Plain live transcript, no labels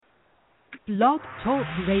Blog Talk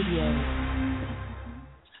Radio.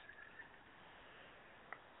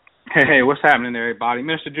 Hey, what's happening there, everybody?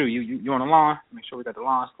 Minister Drew, you on the line? Make sure we got the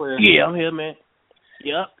lines clear. Yeah, I'm here, man.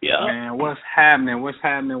 Yep. Man, what's happening? What's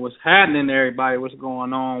happening, everybody? What's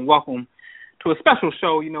going on? Welcome to a special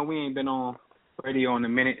show. You know, we ain't been on radio in a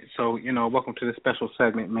minute, so, you know, welcome to this special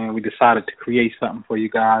segment, man. We decided to create something for you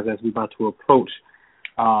guys as we about to approach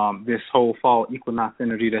this whole fall equinox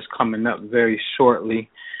energy that's coming up very shortly.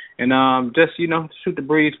 And just, you know, shoot the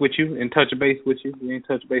breeze with you and touch base with you. We ain't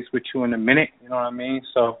touch base with you in a minute, you know what I mean?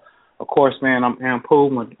 So, of course, man, I'm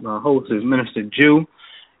Ampu. My host is Minister Jew,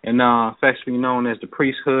 and affectionately known as the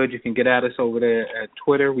Priesthood. You can get at us over there at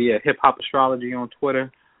Twitter. We at Hip Hop Astrology on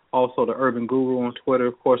Twitter. Also, the Urban Guru on Twitter.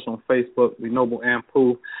 Of course, on Facebook, the Noble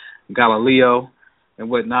Ampu, Galileo, and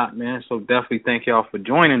whatnot, man. So definitely thank y'all for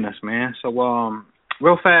joining us, man. So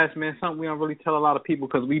real fast, man, something we don't really tell a lot of people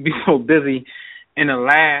because we be so busy in the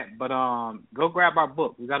lab, but go grab our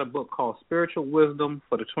book. We got a book called Spiritual Wisdom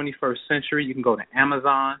for the 21st Century. You can go to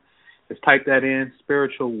Amazon. Just type that in,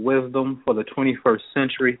 Spiritual Wisdom for the 21st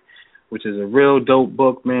Century, which is a real dope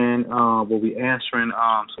book, man. We'll be answering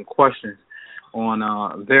some questions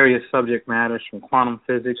on various subject matters from quantum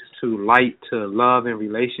physics to light to love and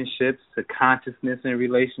relationships to consciousness and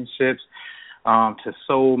relationships to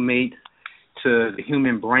soulmate to the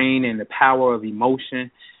human brain and the power of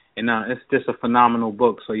emotion. And it's just a phenomenal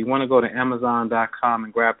book. So you want to go to Amazon.com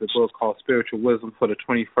and grab the book called Spiritual Wisdom for the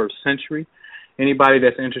 21st Century. Anybody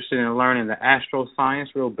that's interested in learning the astro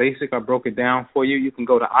science, real basic, I broke it down for you. You can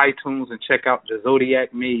go to iTunes and check out The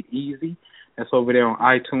Zodiac Made Easy. That's over there on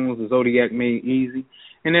iTunes, The Zodiac Made Easy.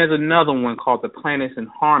 And there's another one called The Planets in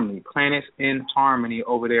Harmony, Planets in Harmony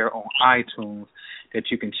over there on iTunes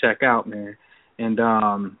that you can check out, man. And,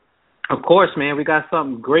 of course, man, we got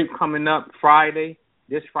something great coming up Friday.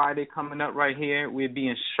 This Friday coming up right here, we'll be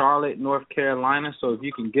in Charlotte, North Carolina. So if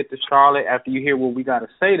you can get to Charlotte after you hear what we got to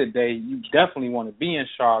say today, you definitely want to be in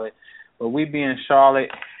Charlotte. But we be in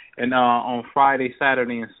Charlotte and on Friday,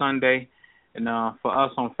 Saturday, and Sunday. And for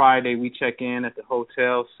us on Friday, we check in at the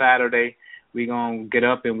hotel. Saturday, we're going to get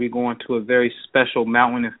up and we're going to a very special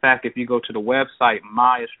mountain. In fact, if you go to the website,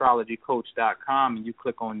 myastrologycoach.com, and you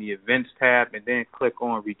click on the events tab and then click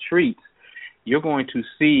on retreats, you're going to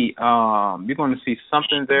see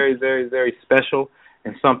something very, very, very special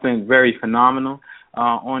and something very phenomenal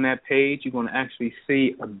on that page. You're going to actually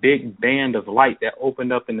see a big band of light that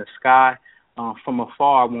opened up in the sky from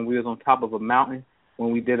afar when we was on top of a mountain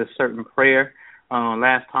when we did a certain prayer.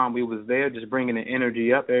 Last time we was there, just bringing the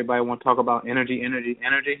energy up. Everybody want to talk about energy.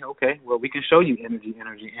 Okay, well, we can show you energy.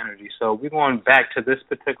 So we're going back to this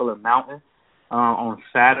particular mountain on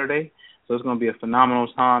Saturday. So it's going to be a phenomenal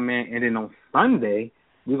time, man. And then on Sunday,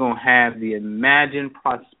 we're going to have the Imagine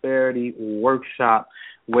Prosperity Workshop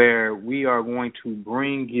where we are going to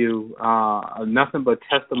bring you nothing but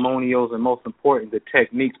testimonials and, most important, the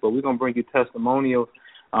techniques. But we're going to bring you testimonials.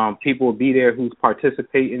 People will be there who's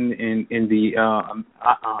participating in the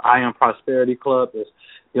Ion Prosperity Club. That's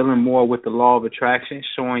dealing more with the law of attraction,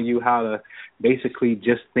 showing you how to basically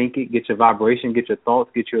just think it, get your vibration, get your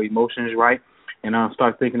thoughts, get your emotions right. And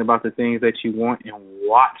start thinking about the things that you want and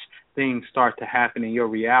watch things start to happen in your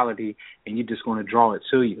reality, and you're just going to draw it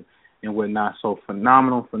to you and whatnot. So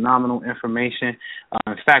phenomenal information.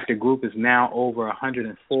 In fact, the group is now over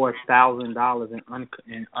 $104,000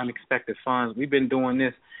 in unexpected funds. We've been doing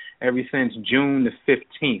this ever since June the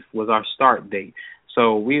 15th was our start date.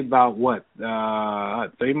 So we about, 3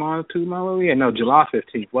 months, 2 months? Yeah, no, July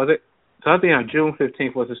 15th, was it? So I think June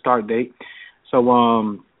 15th was the start date. So,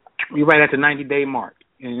 we're right at the 90-day mark,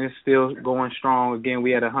 and it's still going strong. Again,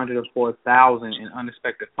 we had 104,000 in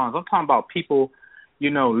unexpected funds. I'm talking about people, you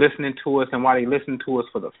know, listening to us, and while they listen to us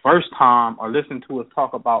for the first time or listen to us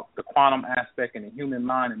talk about the quantum aspect and the human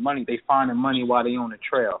mind and money, they finding money while they on the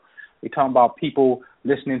trail. We're talking about people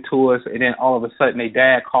listening to us, and then all of a sudden their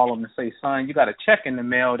dad call them and say, son, you got a check in the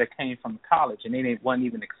mail that came from college, and they wasn't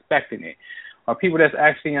even expecting it. Or people that's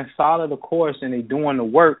actually inside of the course and they doing the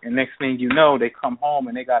work, and next thing you know, they come home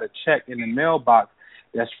and they got a check in the mailbox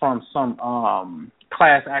that's from some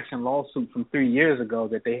class action lawsuit from 3 years ago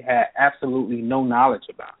that they had absolutely no knowledge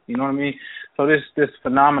about. You know what I mean? So this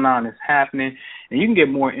phenomenon is happening, and you can get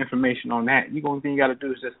more information on that. The only thing you got to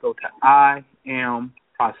do is just go to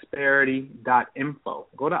iamprosperity.info.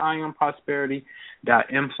 Go to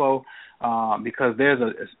iamprosperity.info because there's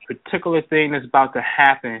a particular thing that's about to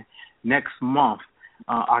happen next month,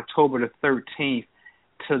 October the 13th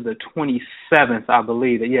to the 27th, I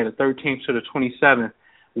believe. The 13th to the 27th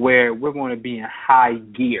where we're going to be in high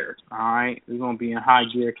gear, all right? We're going to be in high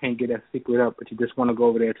gear. Can't get that secret up, but you just want to go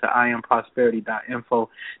over there to iamprosperity.info.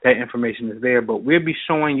 That information is there. But we'll be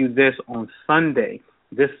showing you this on Sunday.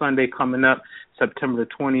 This Sunday coming up, September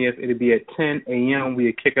the 20th. It'll be at 10 a.m.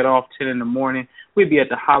 We'll kick it off 10 in the morning. We'll be at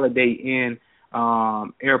the Holiday Inn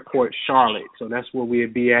Airport, Charlotte. So that's where we'll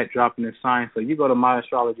be at, dropping the sign. So you go to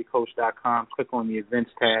myastrologycoach.com, click on the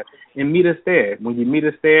events tab, and meet us there. When you meet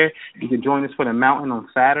us there, you can join us for the mountain on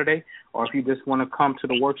Saturday, or if you just want to come to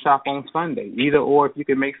the workshop on Sunday. Either or, if you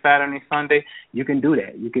can make Saturday and Sunday, you can do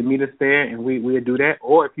that. You can meet us there, and we'll do that.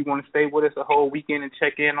 Or if you want to stay with us a whole weekend and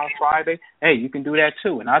check in on Friday, hey, you can do that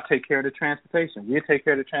too, and I'll take care of the transportation. We'll take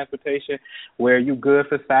care of the transportation where you good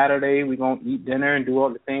for Saturday. We're going to eat dinner and do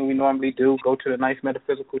all the things we normally do, go to the nice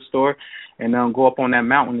metaphysical store, and go up on that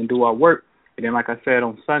mountain and do our work. And then, like I said,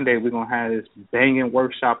 on Sunday, we're going to have this banging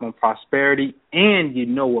workshop on prosperity. And,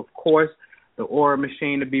 of course, the aura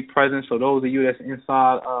machine to be present. So those of you that's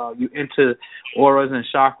inside, you into auras and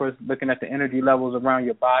chakras, looking at the energy levels around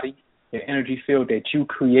your body, the energy field that you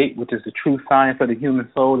create, which is the true science of the human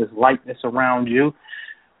soul, is light that's around you.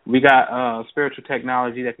 We got spiritual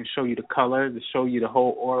technology that can show you the color, to show you the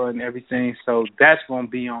whole aura and everything. So that's going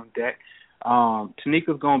to be on deck.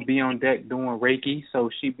 Tanika's going to be on deck doing Reiki, so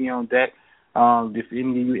she'll be on deck. If any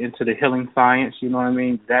of you into the healing science, you know what I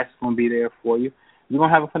mean, that's going to be there for you. You're going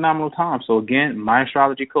to have a phenomenal time. So, again,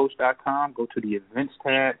 myastrologycoach.com, go to the events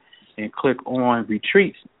tab and click on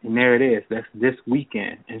retreats, and there it is. That's this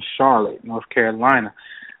weekend in Charlotte, North Carolina.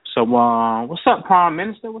 So, what's up, Prime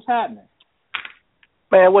Minister? What's happening?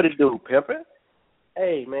 Man, what it do, Pimpin'?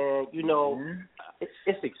 Hey, man,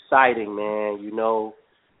 it's exciting, man.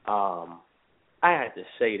 I had to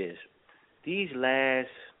say this. These last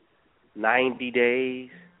 90 days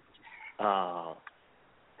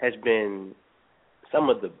has been some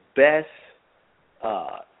of the best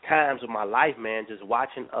times of my life, man, just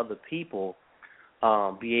watching other people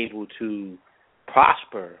be able to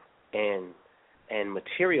prosper and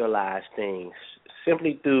materialize things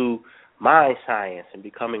simply through mind science and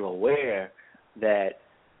becoming aware that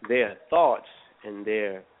their thoughts and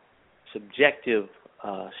their subjective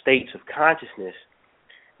states of consciousness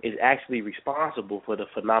is actually responsible for the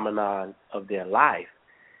phenomenon of their life.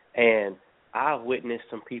 And I've witnessed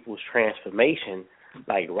some people's transformation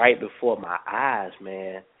like right before my eyes,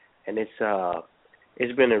 man. And it's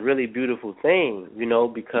been a really beautiful thing,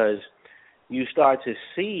 because you start to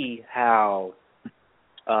see how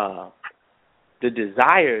the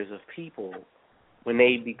desires of people, when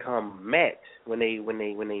they become met, when they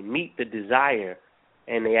meet the desire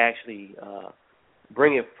and they actually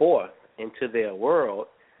bring it forth into their world,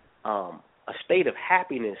 a state of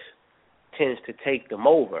happiness tends to take them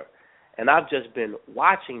over. And I've just been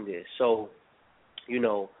watching this. So,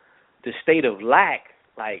 the state of lack,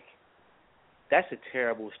 that's a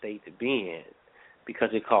terrible state to be in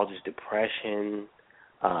because it causes depression.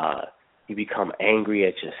 You become angry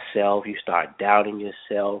at yourself. You start doubting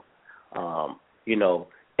yourself.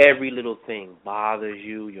 Every little thing bothers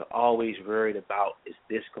you. You're always worried about, is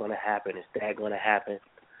this going to happen? Is that going to happen?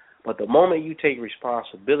 But the moment you take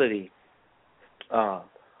responsibility for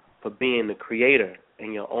being the creator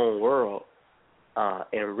in your own world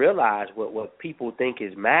and realize what people think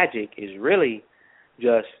is magic is really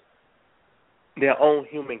just their own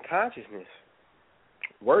human consciousness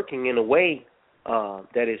working in a way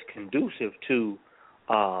that is conducive to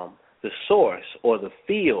the source or the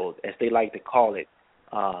field, as they like to call it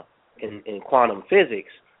in quantum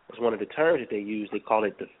physics. Was one of the terms that they use. They call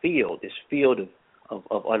it the field, this field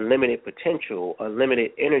of unlimited potential,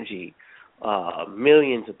 unlimited energy,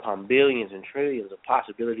 millions upon billions and trillions of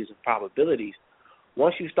possibilities and probabilities.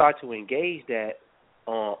 Once you start to engage that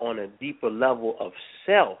on a deeper level of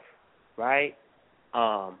self, right,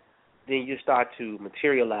 then you start to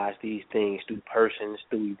materialize these things through persons,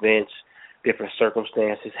 through events, different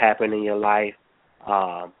circumstances happen in your life.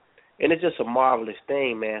 And it's just a marvelous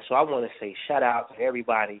thing, man. So I want to say shout out to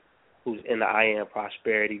everybody who's in the I Am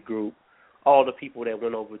Prosperity group, all the people that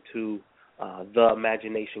went over to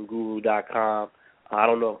theImaginationguru.com. I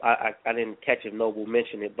don't know, I didn't catch if Noble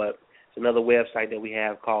mentioned it, but it's another website that we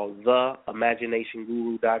have called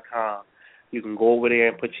theImaginationguru.com. You can go over there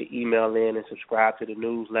and put your email in and subscribe to the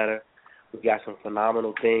newsletter. We've got some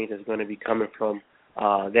phenomenal things that's going to be coming from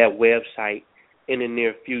that website in the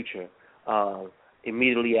near future,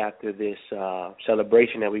 immediately after this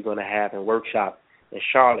celebration that we're going to have and workshop in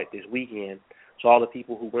Charlotte this weekend. So all the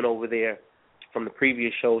people who went over there from the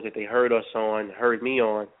previous shows that they heard us on, heard me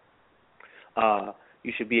on,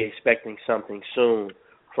 you should be expecting something soon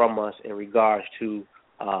from us in regards to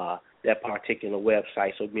that particular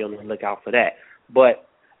website, so be on the lookout for that. But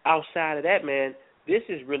outside of that, man, this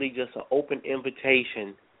is really just an open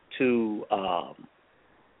invitation to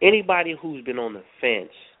anybody who's been on the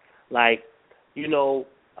fence. Like, you know,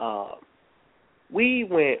 we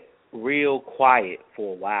went real quiet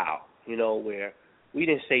for a while, you know, where we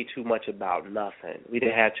didn't say too much about nothing. We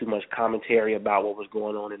didn't have too much commentary about what was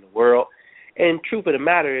going on in the world. And truth of the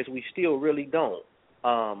matter is we still really don't.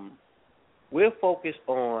 We're focused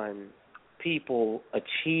on people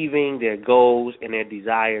achieving their goals and their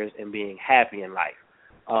desires and being happy in life.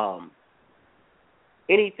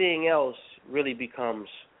 Anything else really becomes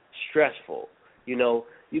stressful. You know,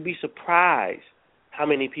 you'd be surprised how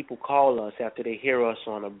many people call us after they hear us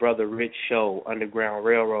on a Brother Rich show, Underground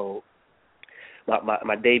Railroad,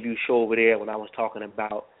 my debut show over there when I was talking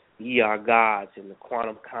about Ye Are Gods and the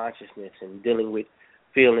quantum consciousness and dealing with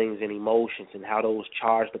feelings and emotions and how those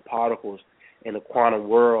charge the particles in the quantum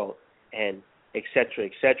world and et cetera,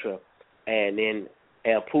 et cetera. And then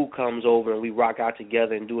Pooh comes over and we rock out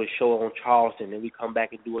together and do a show on Charleston, and we come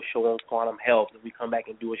back and do a show on quantum health, and we come back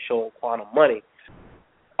and do a show on quantum money.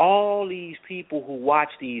 All these people who watch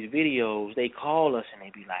these videos, they call us and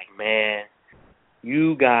they be like, man,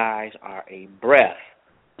 you guys are a breath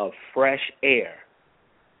of fresh air.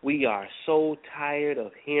 We are so tired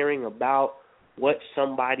of hearing about what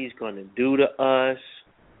somebody's going to do to us,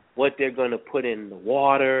 what they're going to put in the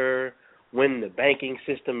water, when the banking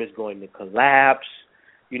system is going to collapse.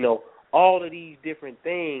 You know, all of these different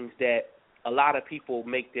things that a lot of people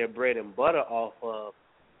make their bread and butter off of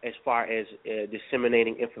as far as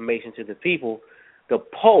disseminating information to the people. The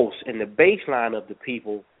pulse and the baseline of the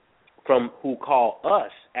people from who call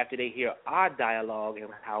us after they hear our dialogue and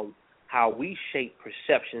how we shape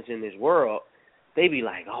perceptions in this world, they be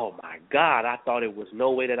like, oh, my God, I thought it was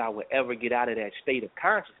no way that I would ever get out of that state of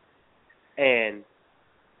consciousness. And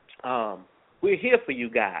we're here for you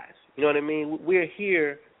guys. You know what I mean? We're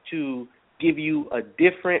here to give you a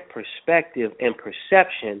different perspective and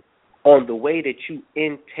perception on the way that you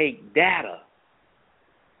intake data.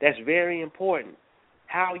 That's very important.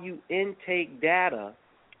 How you intake data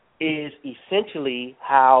is essentially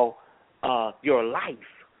how your life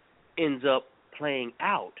ends up playing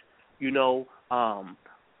out. You know,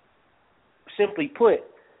 simply put,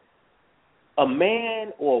 a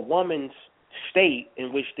man or a woman's state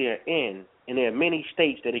in which they're in, and there are many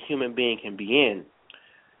states that a human being can be in,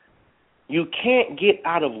 you can't get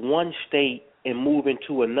out of one state and move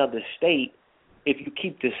into another state if you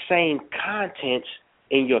keep the same contents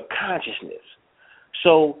in your consciousness.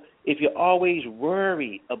 So if you're always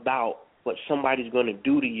worried about what somebody's going to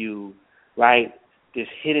do to you, right, this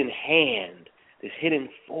hidden hand, this hidden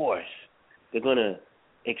force, they're going to,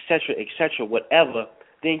 et cetera, whatever,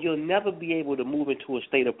 then you'll never be able to move into a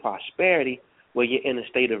state of prosperity where you're in a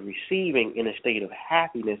state of receiving, in a state of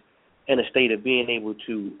happiness, in a state of being able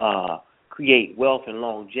to create wealth and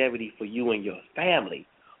longevity for you and your family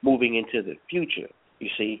moving into the future, you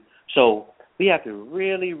see. So we have to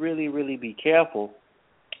really, really, really be careful.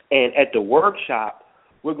 And at the workshop,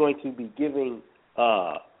 we're going to be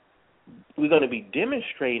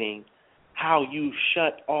demonstrating how you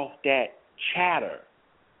shut off that chatter,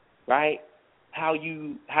 right? How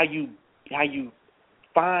you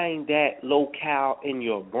find that locale in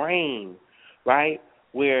your brain, right,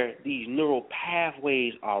 where these neural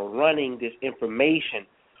pathways are running this information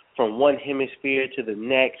from one hemisphere to the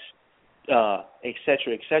next, et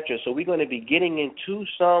cetera, et cetera. So we're going to be getting into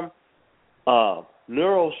some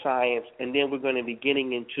neuroscience, and then we're going to be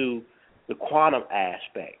getting into the quantum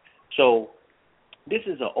aspect. So this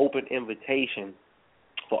is an open invitation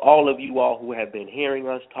for all of you all who have been hearing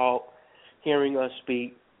us talk, hearing us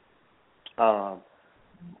speak,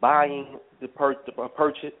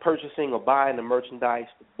 purchasing or buying the merchandise,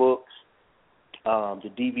 the books, the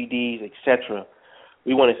DVDs, etc.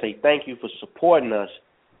 We want to say thank you for supporting us,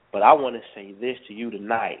 but I want to say this to you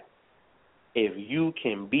tonight. If you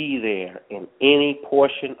can be there in any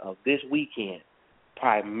portion of this weekend,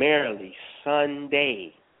 primarily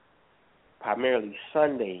Sunday,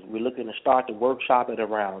 we're looking to start the workshop at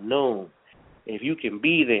around noon. If you can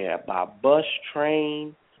be there by bus,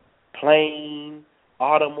 train, plane,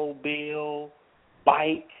 automobile,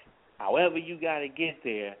 bike, however you got to get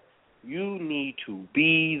there, you need to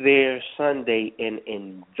be there Sunday and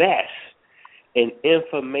invest in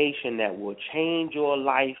information that will change your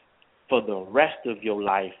life for the rest of your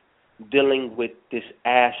life, dealing with this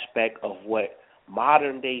aspect of what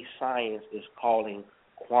modern-day science is calling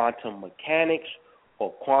quantum mechanics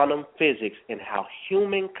or quantum physics, and how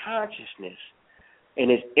human consciousness and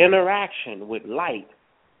its interaction with light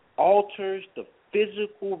alters the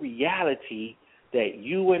physical reality that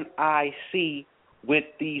you and I see with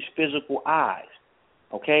these physical eyes.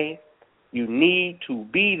 okay? You need to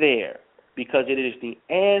be there because it is the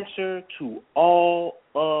answer to all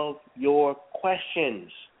of your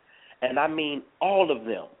questions. And I mean all of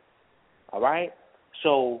them, all right?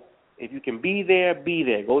 So if you can be there, be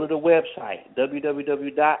there. Go to the website,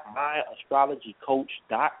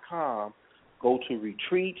 www.myastrologycoach.com. Go to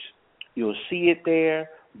retreats. You'll see it there,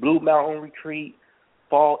 Blue Mountain Retreat,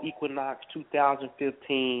 Fall Equinox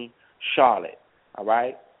 2015, Charlotte, all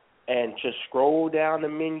right? And just scroll down the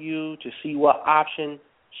menu to see what option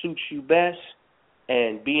suits you best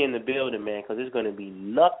and be in the building, man, because it's going to be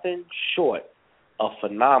nothing short of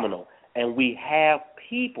phenomenal. And we have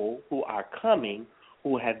people who are coming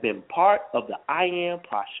who have been part of the I Am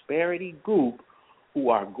Prosperity group who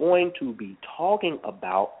are going to be talking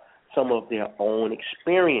about some of their own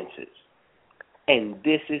experiences. And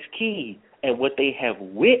this is key. And what they have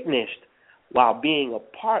witnessed while being a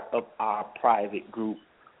part of our private group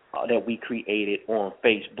that we created on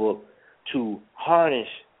Facebook to harness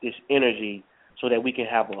this energy so that we can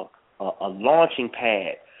have a launching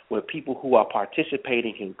pad where people who are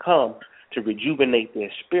participating can come to rejuvenate their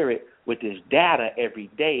spirit with this data every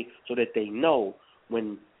day so that they know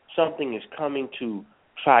when something is coming to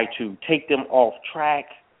try to take them off track,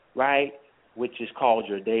 right, which is called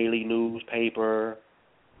your daily newspaper,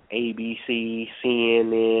 ABC,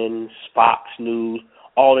 CNN, Fox News,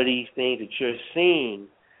 all of these things that you're seeing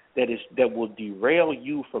that will derail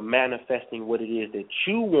you from manifesting what it is that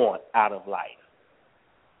you want out of life.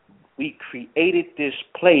 We created this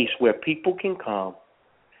place where people can come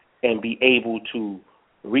and be able to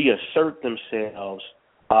reassert themselves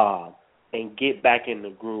and get back in the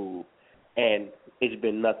groove. And it's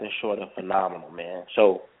been nothing short of phenomenal, man.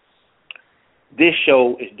 So this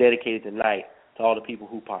show is dedicated tonight to all the people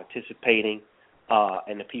who are participating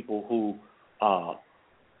and the people who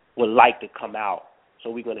would like to come out. So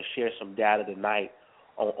we're going to share some data tonight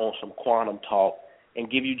on some quantum talk and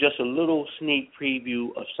give you just a little sneak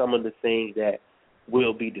preview of some of the things that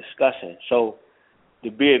we'll be discussing. So,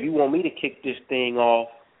 DeBeer, if you want me to kick this thing off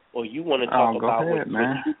or you want to talk about ahead,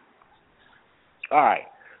 man. All right.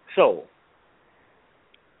 So,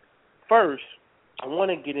 first, I want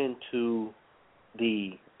to get into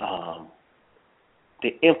the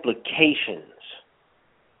implications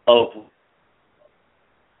of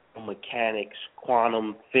mechanics,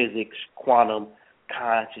 quantum physics, quantum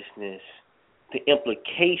consciousness, the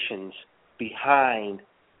implications behind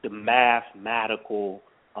the mathematical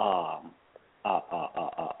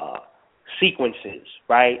sequences,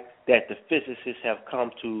 right, that the physicists have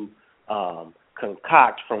come to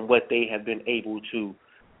concoct from what they have been able to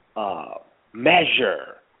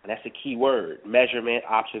measure. And that's the key word. Measurement,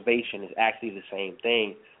 observation is actually the same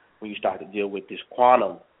thing when you start to deal with this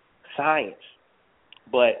quantum science.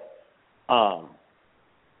 But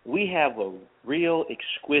we have a real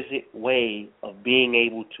exquisite way of being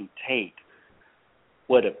able to take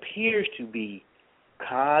what appears to be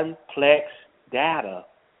complex data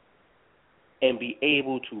and be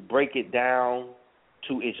able to break it down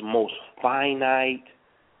to its most finite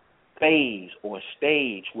phase or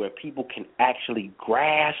stage where people can actually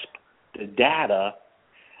grasp the data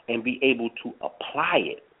and be able to apply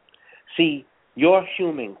it. See, your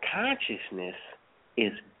human consciousness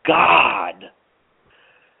is God.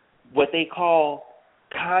 What they call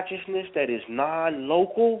consciousness that is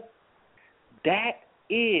non-local, that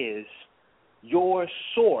is your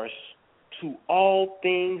source to all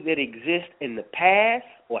things that exist in the past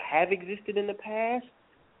or have existed in the past,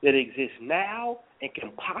 that exist now, and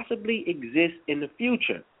can possibly exist in the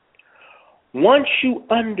future. Once you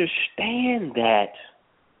understand that,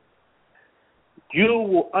 you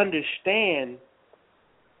will understand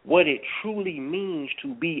what it truly means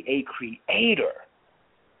to be a creator.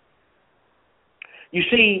 You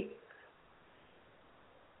see,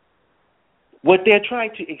 what they're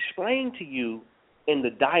trying to explain to you in the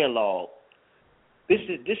dialogue, this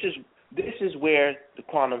is where the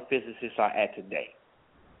quantum physicists are at today.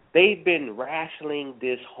 They've been wrestling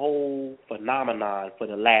this whole phenomenon for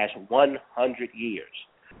the last 100 years.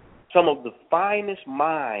 Some of the finest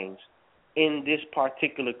minds in this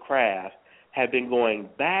particular craft have been going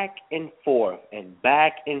back and forth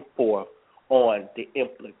on the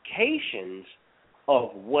implications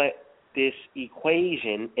of what this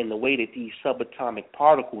equation and the way that these subatomic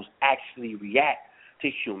particles actually react to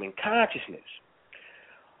human consciousness.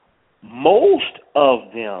 Most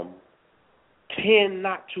of them tend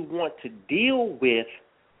not to want to deal with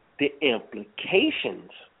the implications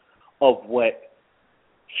of what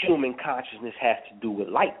human consciousness has to do with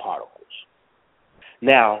light particles.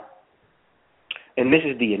 Now, and this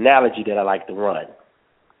is the analogy that I like to run.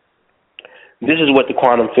 This is what the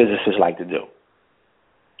quantum physicists like to do.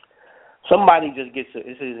 Somebody just gets this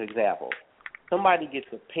is an example. Somebody gets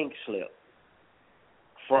a pink slip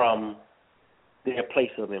from their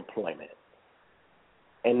place of employment,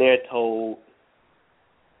 and they're told,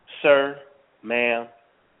 sir, ma'am,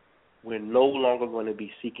 we're no longer going to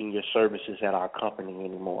be seeking your services at our company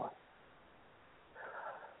anymore.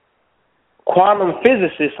 Quantum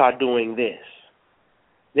physicists are doing this.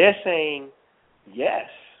 They're saying, yes,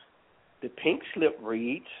 the pink slip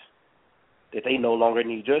reads that they no longer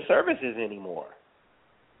need your services anymore.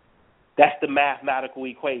 That's the mathematical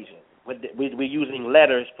equation. We're using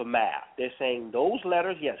letters for math. They're saying those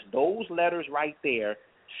letters, yes, those letters right there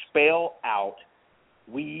spell out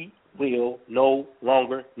we will no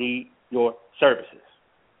longer need your services.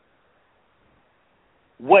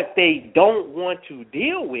 What they don't want to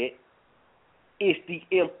deal with is the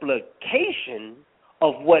implication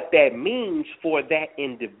of what that means for that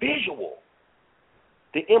individual.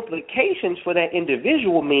 The implications for that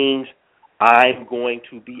individual means I'm going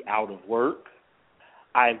to be out of work.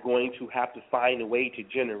 I'm going to have to find a way to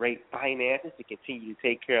generate finances to continue to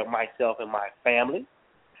take care of myself and my family.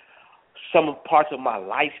 Some parts of my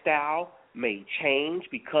lifestyle may change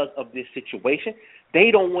because of this situation.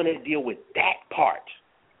 They don't want to deal with that part.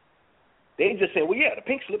 They just say, well, yeah, the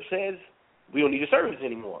pink slip says we don't need your service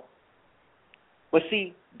anymore. But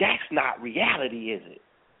see, that's not reality, is it?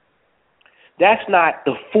 That's not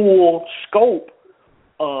the full scope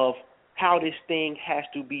of how this thing has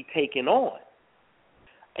to be taken on.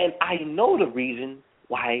 And I know the reason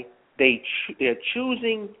why they're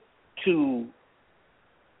choosing to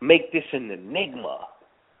make this an enigma.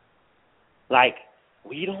 Like,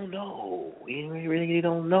 we don't know. We really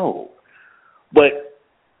don't know. But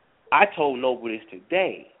I told Noble this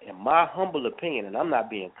today. In my humble opinion, and I'm not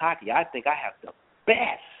being cocky, I think I have the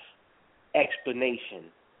best explanation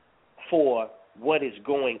for what is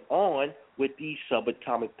going on with these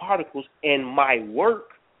subatomic particles, and my work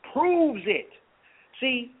proves it.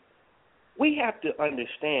 See, we have to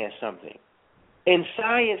understand something. In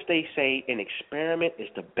science, they say an experiment is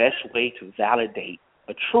the best way to validate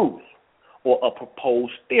a truth or a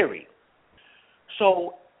proposed theory.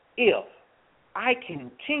 So if I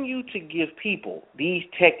continue to give people these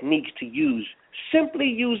techniques to use, simply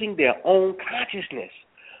using their own consciousness,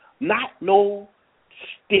 not no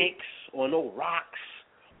sticks or no rocks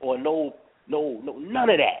or no none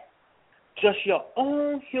of that, just your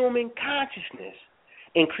own human consciousness,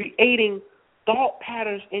 and creating thought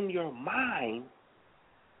patterns in your mind,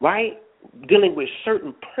 right, dealing with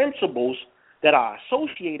certain principles that are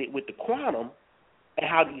associated with the quantum and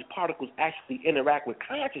how these particles actually interact with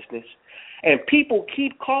consciousness. And people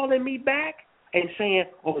keep calling me back and saying,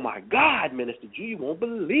 oh, my God, Minister G, you won't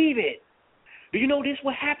believe it. Do you know this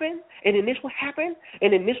would happen? And then this would happen?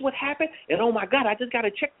 And then this would happen? And, oh, my God, I just got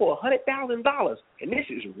a check for $100,000. And this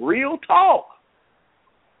is real talk.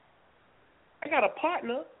 I got a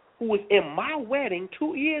partner who was in my wedding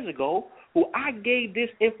 2 years ago who I gave this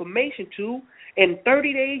information to, and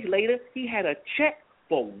 30 days later, he had a check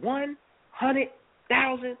for $100,000.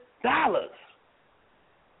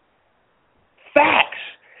 Facts.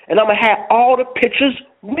 And I'm going to have all the pictures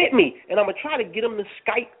with me, and I'm going to try to get them to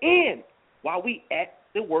Skype in while we at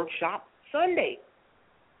the workshop Sunday.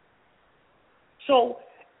 So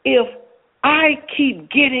if I keep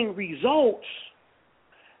getting results,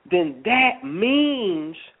 then that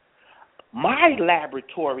means my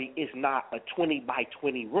laboratory is not a 20 by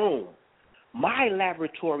 20 room. My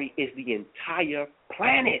laboratory is the entire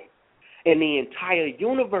planet and the entire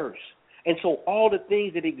universe. And so all the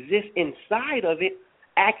things that exist inside of it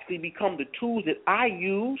actually become the tools that I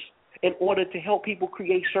use in order to help people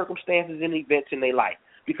create circumstances and events in their life,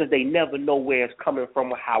 because they never know where it's coming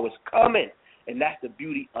from or how it's coming. And that's the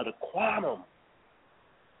beauty of the quantum.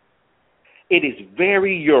 It is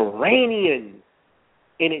very Uranian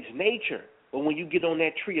in its nature. But when you get on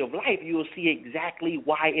that tree of life, you'll see exactly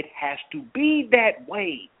why it has to be that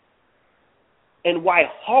way. And why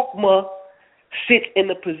Hawkma sits in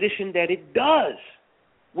the position that it does,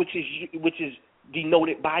 which is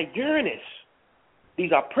denoted by Uranus.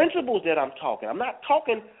 These are principles that I'm talking. I'm not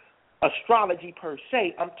talking astrology per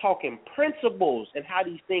se. I'm talking principles and how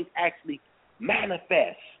these things actually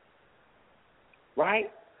manifest.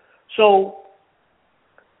 Right? So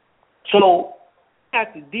I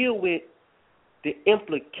have to deal with the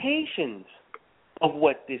implications of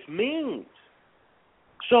what this means.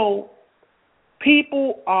 So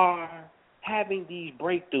people are having these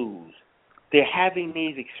breakthroughs. They're having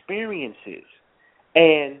these experiences.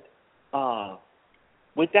 And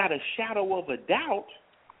without a shadow of a doubt,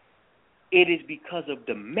 it is because of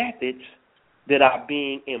the methods that are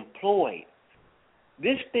being employed.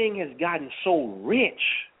 This thing has gotten so rich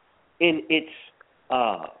in its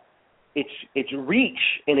reach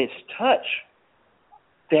and its touch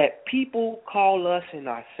that people call us and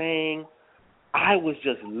are saying, I was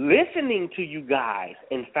just listening to you guys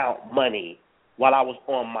and found money while I was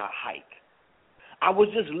on my hike. I was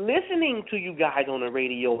just listening to you guys on the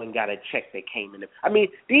radio and got a check that came in. I mean,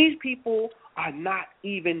 these people are not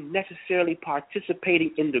even necessarily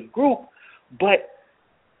participating in the group, but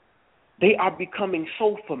they are becoming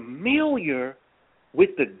so familiar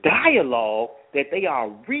with the dialogue that they are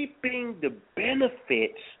reaping the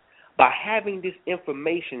benefits by having this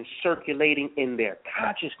information circulating in their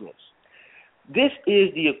consciousness. This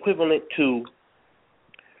is the equivalent to,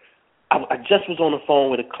 I just was on the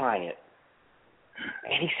phone with a client,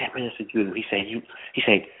 and he said, Minister Judah, he said,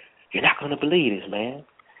 you're not going to believe this, man.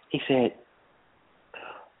 He said,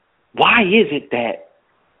 why is it that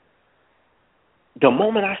the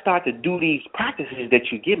moment I start to do these practices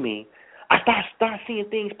that you give me, I start seeing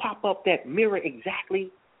things pop up that mirror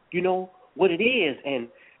exactly, what it is, and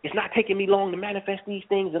it's not taking me long to manifest these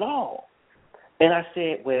things at all. And I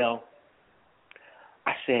said,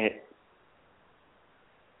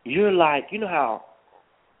 you're like, how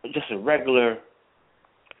just a regular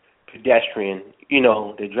pedestrian,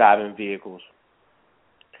 they're driving vehicles.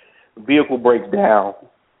 The vehicle breaks down.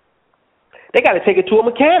 They got to take it to a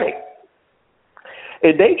mechanic.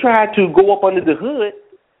 If they try to go up under the hood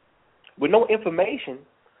with no information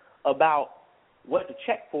about what to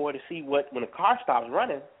check for to see when a car stops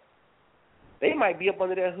running, they might be up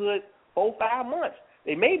under their hood 4-5 months.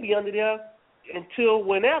 They may be under there until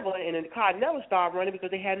whenever, and the car never started running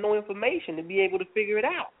because they had no information to be able to figure it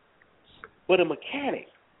out. But a mechanic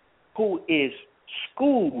who is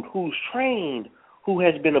schooled, who's trained, who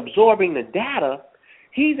has been absorbing the data,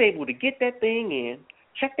 he's able to get that thing in,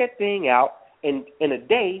 check that thing out, and in a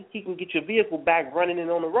day he can get your vehicle back running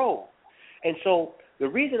and on the road. And so the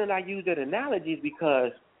reason that I use that analogy is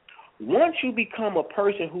because once you become a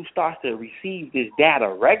person who starts to receive this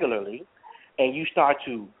data regularly and you start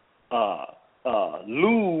to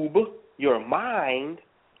lube your mind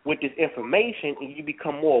with this information and you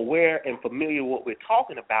become more aware and familiar with what we're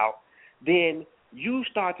talking about, then you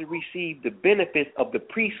start to receive the benefits of the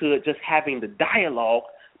priesthood just having the dialogue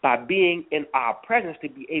by being in our presence to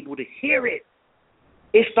be able to hear it.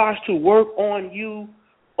 It starts to work on you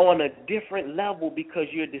on a different level because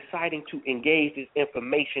you're deciding to engage this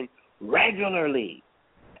information regularly.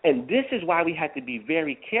 And this is why we have to be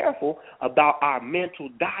very careful about our mental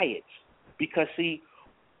diets because, see,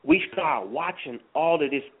 we start watching all of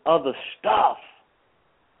this other stuff,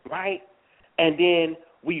 right? And then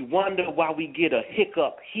we wonder why we get a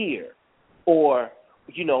hiccup here. Or,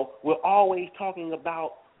 we're always talking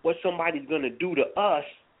about what somebody's going to do to us,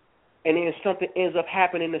 and then something ends up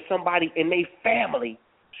happening to somebody in their family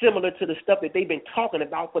similar to the stuff that they've been talking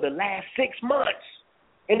about for the last 6 months,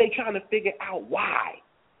 and they're trying to figure out why.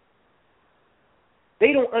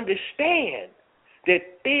 They don't understand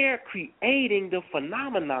that they're creating the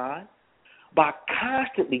phenomenon by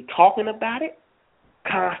constantly talking about it,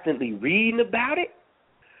 constantly reading about it.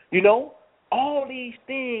 All these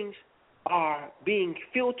things are being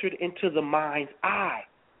filtered into the mind's eye.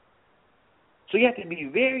 So you have to be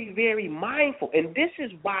very, very mindful. And this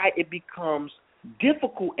is why it becomes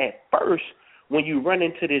difficult at first when you run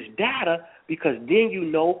into this data, because then you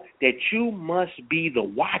know that you must be the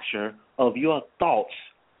watcher of your thoughts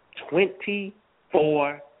 24/7.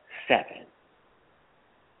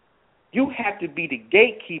 You have to be the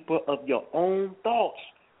gatekeeper of your own thoughts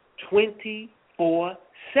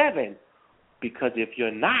 24/7, because if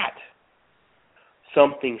you're not,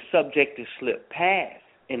 something's subject to slip past,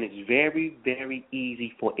 and it's very, very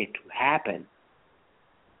easy for it to happen.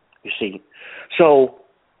 You see? So,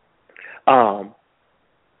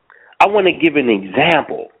 I want to give an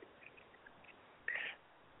example.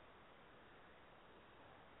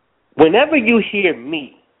 Whenever you hear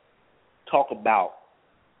me talk about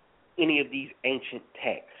any of these ancient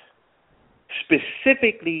texts,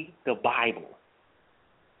 specifically the Bible,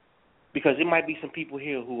 because there might be some people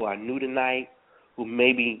here who are new tonight, who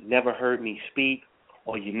maybe never heard me speak,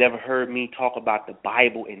 or you never heard me talk about the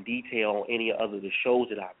Bible in detail on any other of the shows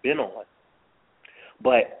that I've been on.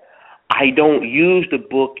 But I don't use the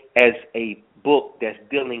book as a book that's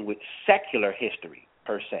dealing with secular history,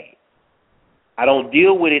 per se. I don't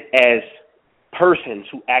deal with it as persons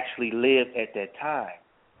who actually lived at that time.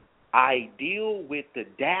 I deal with the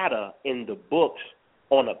data in the books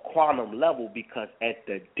on a quantum level, because at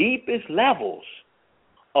the deepest levels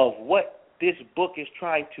of what this book is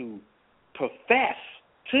trying to profess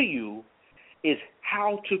to you is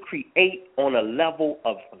how to create on a level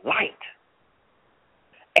of light.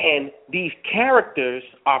 And these characters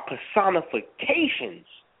are personifications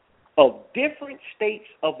of different states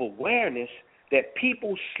of awareness that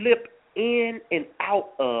people slip in and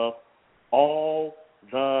out of all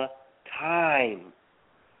the time.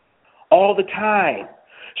 All the time.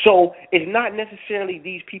 So it's not necessarily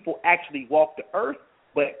these people actually walk the earth,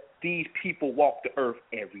 but these people walk the earth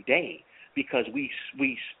every day, because we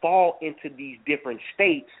fall into these different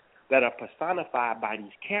states that are personified by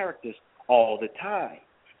these characters all the time.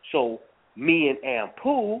 So me and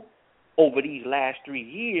Ampu, over these last 3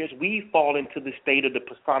 years, we fall into the state of the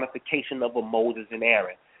personification of a Moses and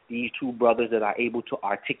Aaron, these two brothers that are able to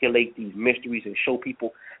articulate these mysteries and show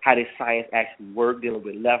people how this science actually works, dealing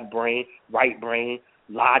with left brain, right brain,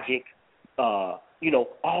 logic,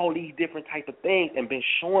 all these different type of things, and been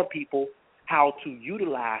showing people how to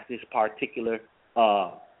utilize this particular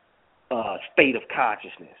state of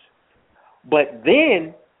consciousness. But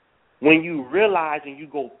then when you realize and you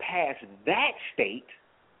go past that state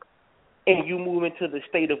and you move into the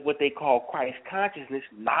state of what they call Christ consciousness,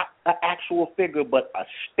 not an actual figure, but a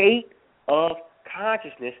state of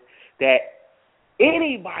consciousness that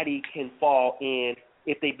anybody can fall in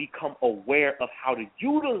if they become aware of how to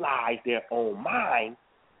utilize their own mind.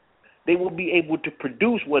 They will be able to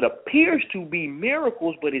produce what appears to be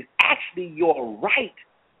miracles, but is actually your right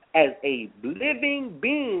as a living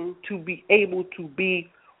being to be able to be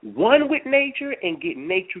one with nature and get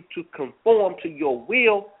nature to conform to your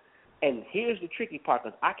will. And here's the tricky part,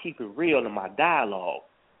 because I keep it real in my dialogue.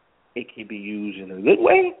 It can be used in a good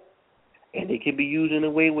way, and it can be used in a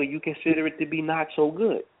way where you consider it to be not so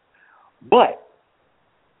good. But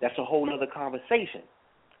that's a whole other conversation.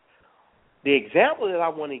 The example that I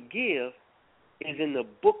want to give is in the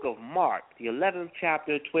book of Mark, the 11th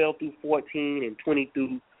chapter, 12 through 14 and 20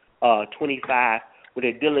 through 25, where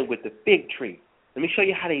they're dealing with the fig tree. Let me show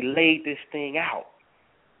you how they laid this thing out.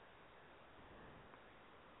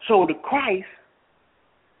 So the Christ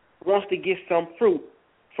wants to get some fruit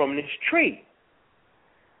from this tree.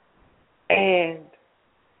 And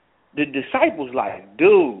the disciples like,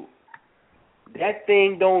 dude, that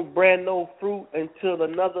thing don't bear no fruit until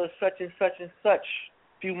another such and such and such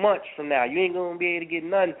few months from now. You ain't going to be able to get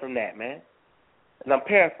nothing from that, man. And I'm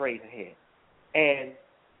paraphrasing here.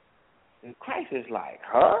 And Christ is like,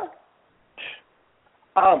 huh?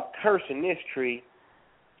 I'm cursing this tree.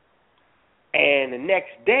 And the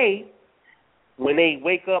next day, when they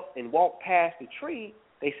wake up and walk past the tree,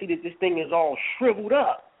 they see that this thing is all shriveled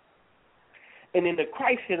up. And then the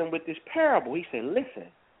Christ hit them with this parable. He said,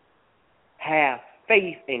 listen, have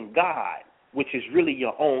faith in God, which is really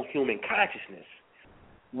your own human consciousness,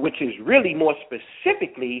 which is really more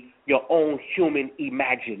specifically your own human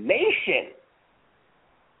imagination.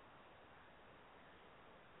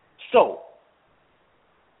 So,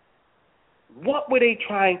 what were they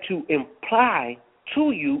trying to imply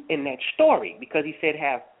to you in that story? Because he said,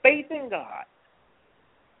 have faith in God,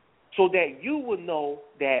 so that you will know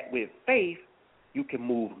that with faith, you can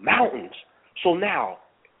move mountains. So now,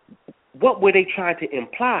 what were they trying to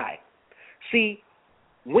imply? See,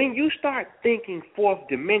 when you start thinking fourth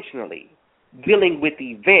dimensionally, dealing with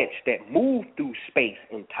events that move through space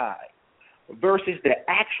and time, versus the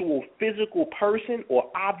actual physical person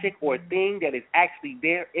or object or thing that is actually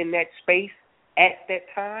there in that space at that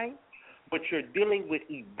time, but you're dealing with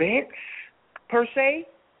events per se,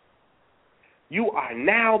 you are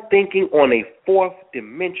now thinking on a fourth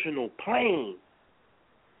dimensional plane,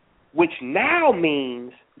 which now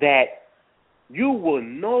means that you will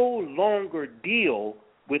no longer deal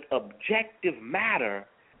with objective matter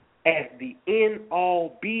as the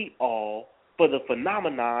end-all, be-all for the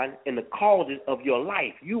phenomenon and the causes of your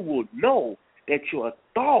life. You will know that your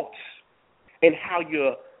thoughts and how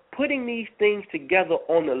you're putting these things together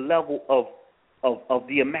on the level of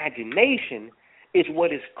the imagination is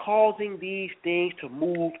what is causing these things to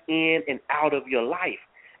move in and out of your life.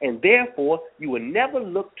 And therefore, you will never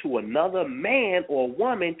look to another man or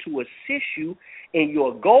woman to assist you in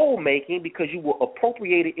your goal making, because you will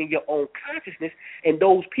appropriate it in your own consciousness, and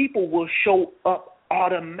those people will show up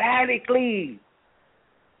automatically.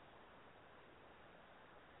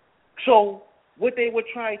 So what they were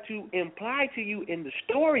trying to imply to you in the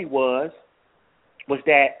story was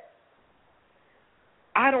that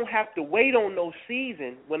I don't have to wait on no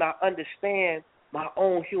season when I understand my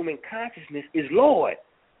own human consciousness is Lord.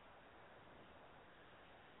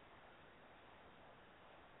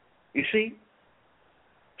 You see?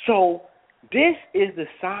 So this is the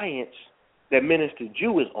science that Minister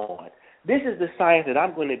Jew is on. This is the science that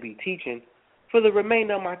I'm going to be teaching for the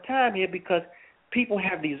remainder of my time here, because people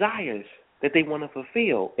have desires that they want to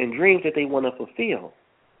fulfill and dreams that they want to fulfill.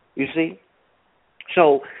 You see?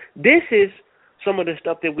 So this is some of the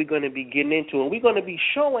stuff that we're going to be getting into, and we're going to be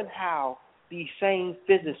showing how these same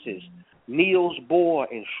physicists, Niels Bohr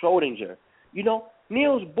and Schrodinger,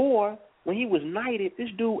 Niels Bohr, when he was knighted, this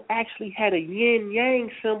dude actually had a yin-yang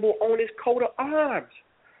symbol on his coat of arms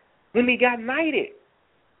when he got knighted.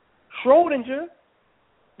 Schrodinger,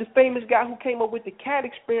 the famous guy who came up with the cat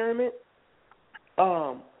experiment,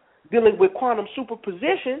 dealing with quantum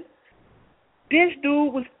superposition, this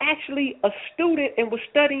dude was actually a student and was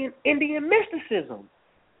studying Indian mysticism.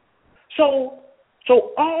 So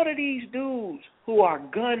all of these dudes who are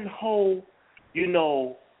gun-ho,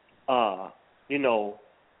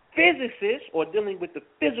 physicists or dealing with the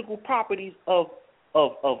physical properties of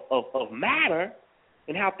matter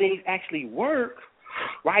and how things actually work,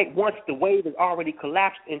 right? Once the wave is already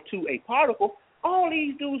collapsed into a particle, all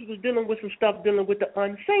these dudes was dealing with some stuff dealing with the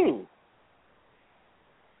unseen.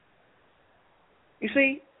 You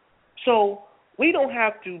see? So we don't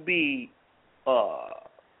have to be as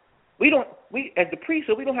the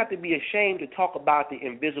priesthood, we don't have to be ashamed to talk about the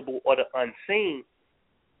invisible or the unseen,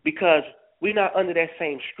 because we're not under that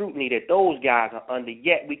same scrutiny that those guys are under,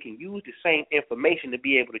 yet we can use the same information to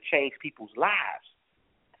be able to change people's lives.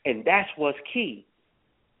 And that's what's key,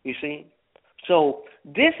 you see? So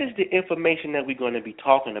this is the information that we're going to be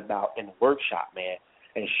talking about in the workshop, man,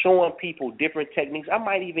 and showing people different techniques. I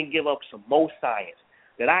might even give up some more science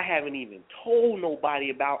that I haven't even told nobody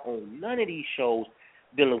about on none of these shows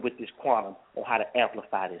dealing with this quantum, on how to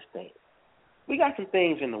amplify this thing. We got some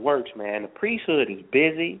things in the works, man. The priesthood is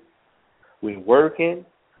busy. We're working.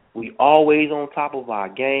 We always on top of our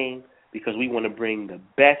game because we want to bring the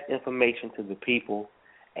best information to the people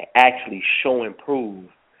and actually show and prove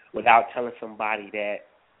without telling somebody that,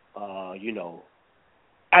 I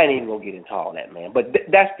ain't even gonna get into all that, man. But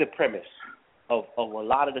that's the premise of a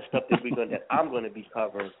lot of the stuff that I'm gonna be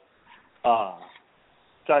covering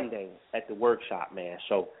Sunday at the workshop, man.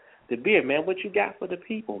 So, the beer, man, what you got for the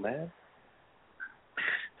people, man?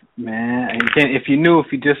 Man, again, if you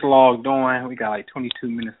just logged on, we got like 22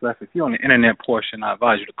 minutes left. If you're on the internet portion, I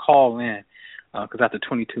advise you to call in, because after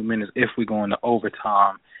 22 minutes, if we go into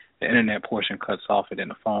overtime, the internet portion cuts off and then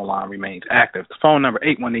the phone line remains active. The phone number,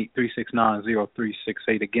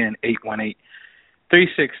 818-369-0368. Again,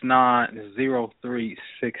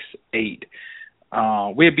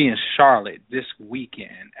 818-369-0368. We'll be in Charlotte this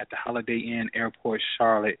weekend at the Holiday Inn Airport,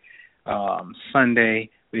 Charlotte. Sunday,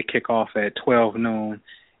 we kick off at 12 noon.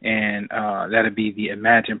 And that'll be the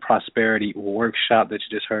Imagine Prosperity workshop that you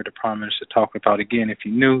just heard the Prime Minister talk about. Again, if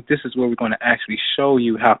you're new, this is where we're going to actually show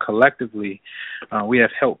you how collectively we have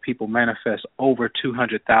helped people manifest over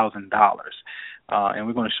 $200,000. And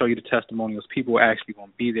we're going to show you the testimonials. People are actually going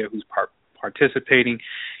to be there who's participating.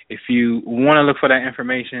 If you want to look for that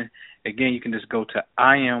information, again, you can just go to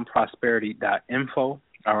iamprosperity.info.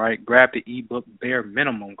 All right, grab the ebook, bare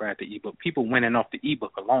minimum, grab the ebook. People winning off the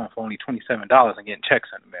ebook alone for only $27 and getting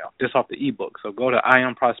checks in the mail, just off the ebook. So go to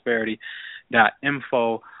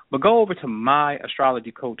iamprosperity.info, but go over to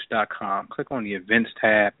myastrologycoach.com, click on the events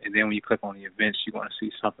tab, and then when you click on the events, you're going to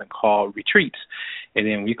see something called retreats. And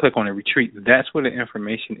then when you click on the retreat, that's where the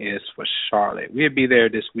information is for Charlotte. We'll be there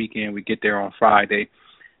this weekend. We get there on Friday.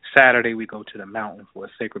 Saturday, we go to the mountain for a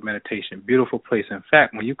sacred meditation. Beautiful place. In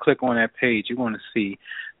fact, when you click on that page, you're going to see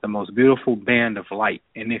the most beautiful band of light.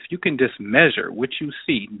 And if you can just measure what you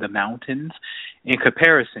see, the mountains, in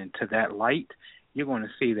comparison to that light, you're going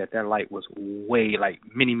to see that light was way, like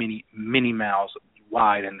many, many, many miles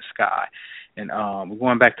wide in the sky. And we're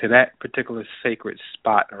going back to that particular sacred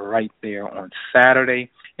spot right there on Saturday.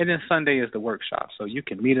 And then Sunday is the workshop. So you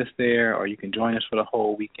can meet us there or you can join us for the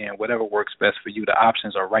whole weekend, whatever works best for you. The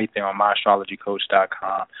options are right there on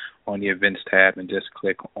myastrologycoach.com on the events tab, and just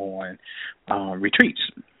click on retreats.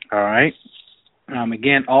 All right.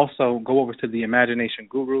 Again, also go over to the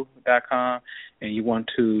imaginationguru.com, and you want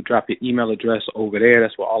to drop your email address over there.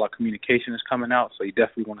 That's where all our communication is coming out. So you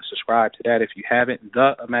definitely want to subscribe to that if you haven't,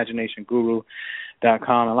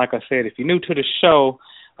 theimaginationguru.com. And like I said, if you're new to the show,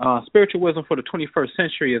 Spiritual Wisdom for the 21st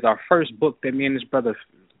Century is our first book that me and this brother,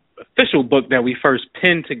 official book that we first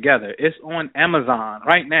penned together. It's on Amazon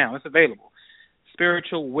right now. It's available.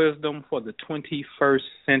 Spiritual Wisdom for the 21st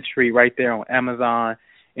Century right there on Amazon.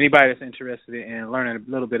 Anybody that's interested in learning a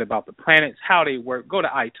little bit about the planets, how they work, go to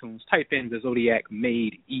iTunes, type in the Zodiac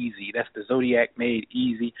Made Easy. That's the Zodiac Made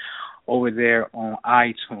Easy over there on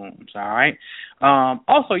iTunes, all right?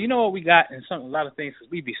 Also, you know what we got in a lot of things, because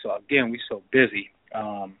we so busy.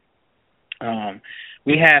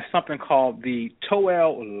 We have something called the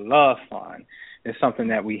Toel Love Fund. It's something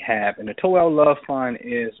that we have. And the Toel Love Fund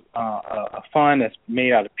is a fund that's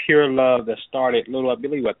made out of pure love that started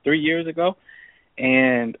 3 years ago.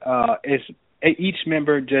 and it's each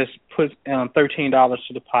member just puts $13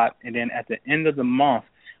 to the pot, and then at the end of the month,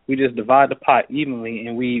 we just divide the pot evenly,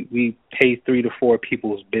 and we pay 3 to 4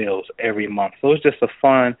 people's bills every month. So it's just a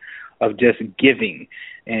fun of just giving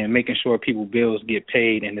and making sure people's bills get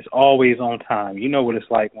paid, and it's always on time. You know what it's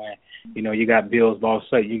like when, you know, you got bills, but all of a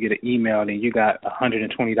sudden you get an email and you got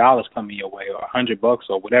 $120 coming your way, or $100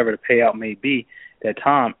 or whatever the payout may be. That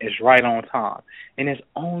time is right on time, and it's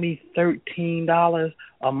only $13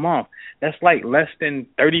 a month. That's like less than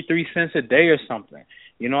 33 cents a day or something.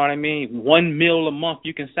 You know what I mean? One meal a month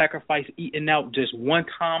you can sacrifice eating out just one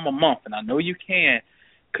time a month, and I know you can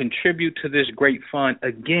contribute to this great fund.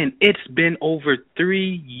 Again, it's been over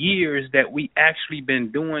 3 years that we actually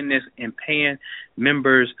been doing this and paying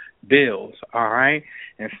members' bills, all right?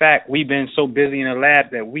 In fact, we've been so busy in the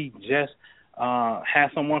lab that we just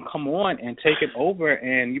have someone come on and take it over,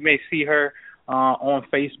 and you may see her on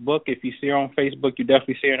Facebook. If you see her on Facebook, you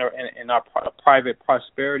definitely see her in our private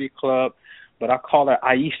prosperity club, but I call her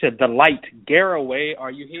Aisha Delight Garraway.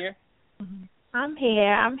 Are you here? I'm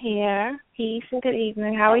here. Peace and good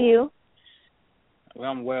evening. How are you?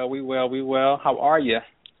 Well, I'm well. We well. How are you?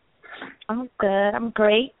 I'm good. I'm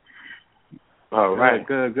great. All right.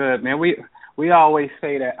 Good, man. We always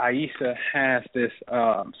say that Aisha has this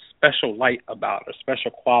special light about her,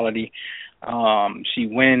 special quality. She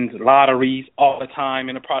wins lotteries all the time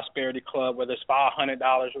in the Prosperity Club, whether it's $500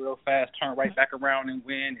 real fast, turn right back around and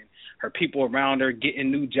win. And her people around her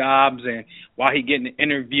getting new jobs, and while he getting an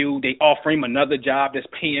interview, they offer him another job that's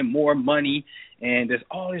paying more money. And there's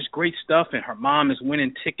all this great stuff, and her mom is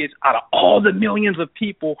winning tickets. Out of all the millions of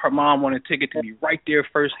people, her mom won a ticket to be right there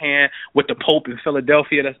firsthand with the Pope in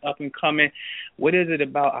Philadelphia that's up and coming. What is it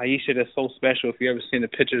about Aisha that's so special? If you ever seen the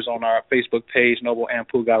pictures on our Facebook page, Noble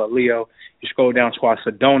Ampu Galileo, you scroll down to our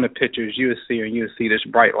Sedona pictures, you'll see her, and you'll see this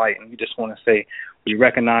bright light. And we just want to say we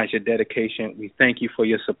recognize your dedication. We thank you for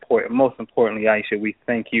your support. And most importantly, Aisha, we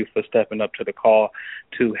thank you for stepping up to the call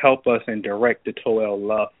to help us and direct the Toel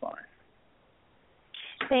Love Fund.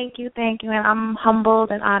 Thank you, and I'm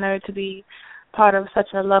humbled and honored to be part of such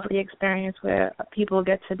a lovely experience where people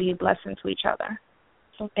get to be a blessing to each other.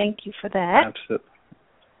 So thank you for that.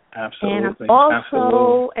 Absolutely. And I'm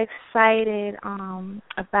also excited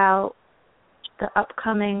about the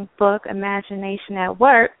upcoming book, Imagination at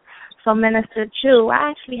Work. So, Minister Jew,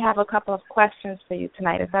 I actually have a couple of questions for you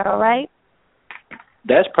tonight. Is that all right?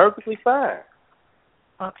 That's perfectly fine.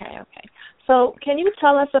 Okay. So can you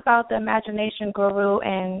tell us about the Imagination Guru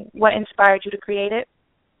and what inspired you to create it?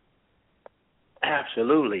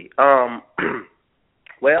 Absolutely.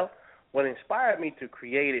 Well, what inspired me to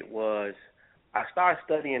create it was I started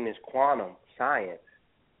studying this quantum science,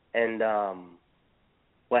 and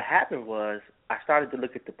what happened was I started to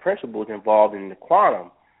look at the principles involved in the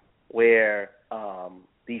quantum, where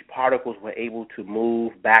these particles were able to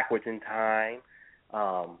move backwards in time.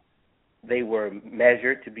 They were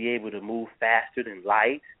measured to be able to move faster than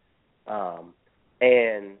light,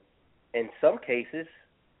 and in some cases,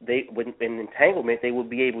 in entanglement, they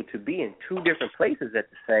would be able to be in two different places at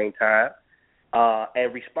the same time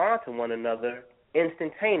and respond to one another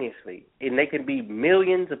instantaneously, and they can be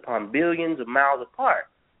millions upon billions of miles apart.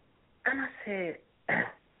 And I said,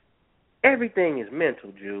 everything is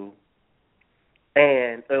mental, Jew,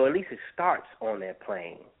 or at least it starts on that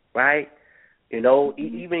plane, right? You know,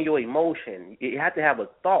 even your emotion, you have to have a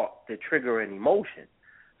thought to trigger an emotion.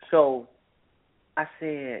 So I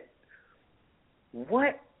said,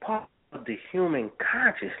 what part of the human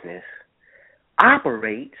consciousness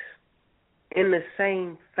operates in the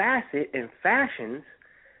same facet and fashions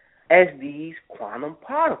as these quantum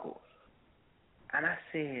particles? And I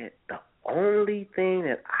said, the only thing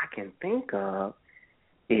that I can think of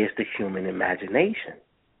is the human imagination.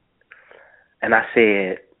 And I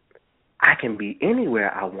said, I can be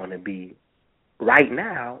anywhere I want to be right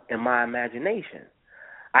now in my imagination.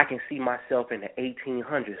 I can see myself in the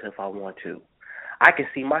 1800s if I want to. I can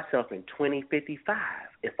see myself in 2055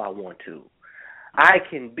 if I want to. I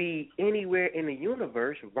can be anywhere in the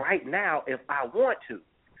universe right now if I want to.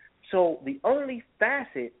 So the only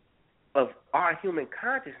facet of our human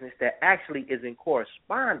consciousness that actually is in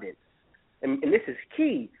correspondence, and this is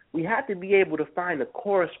key, we have to be able to find the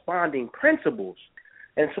corresponding principles.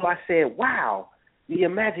 And so I said, wow, the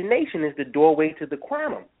imagination is the doorway to the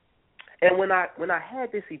quantum. And when I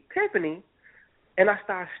had this epiphany and I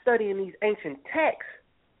started studying these ancient texts,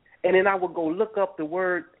 and then I would go look up the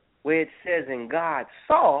word where it says, "And God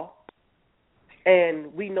saw,"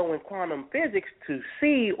 and we know in quantum physics to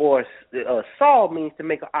see or saw means to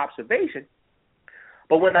make an observation.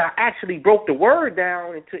 But when I actually broke the word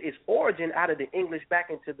down into its origin out of the English back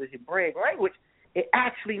into the Hebraic language, it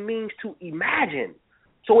actually means to imagine.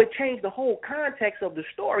 So it changed the whole context of the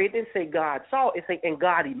story. It didn't say God saw, it said, and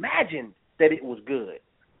God imagined that it was good.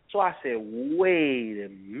 So I said, wait a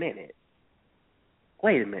minute.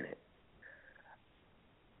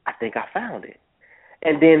 I think I found it.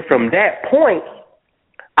 And then from that point,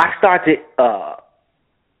 I started to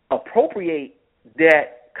appropriate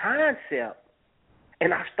that concept,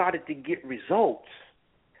 and I started to get results.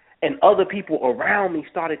 And other people around me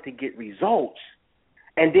started to get results.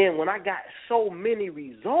 And then when I got so many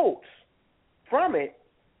results from it,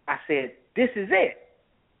 I said, this is it.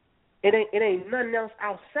 It ain't nothing else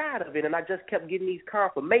outside of it. And I just kept getting these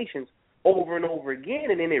confirmations over and over again.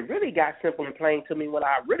 And then it really got simple and plain to me when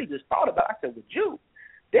I really just thought about it. I said, well, Jew,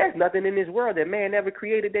 there's nothing in this world that man ever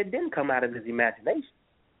created that didn't come out of his imagination.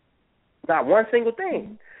 Not one single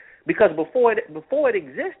thing. Because before it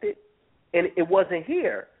existed, and it wasn't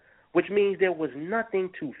here, which means there was nothing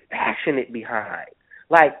to fashion it behind.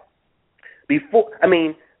 Like, before a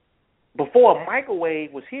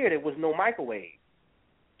microwave was here, there was no microwave.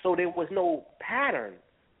 So there was no pattern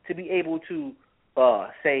to be able to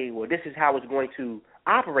say, well, this is how it's going to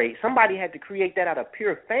operate. Somebody had to create that out of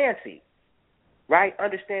pure fancy, right?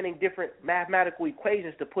 Understanding different mathematical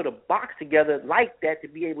equations to put a box together like that to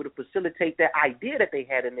be able to facilitate that idea that they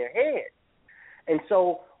had in their head. And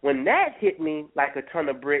so when that hit me like a ton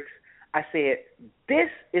of bricks, I said, this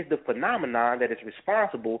is the phenomenon that is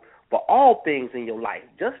responsible for all things in your life,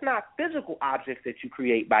 just not physical objects that you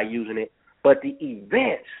create by using it, but the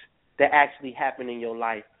events that actually happen in your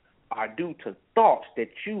life are due to thoughts that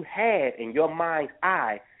you had in your mind's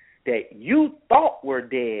eye that you thought were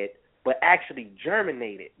dead but actually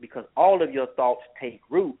germinated, because all of your thoughts take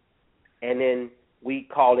root, and then we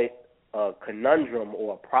call it a conundrum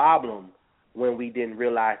or a problem when we didn't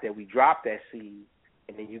realize that we dropped that seed,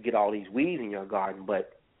 and then you get all these weeds in your garden.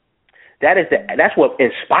 But that's what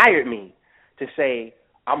inspired me to say,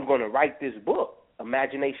 I'm going to write this book,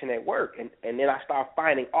 Imagination at Work. And then I start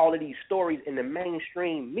finding all of these stories in the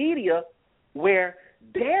mainstream media where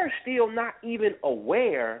they're still not even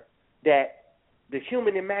aware that the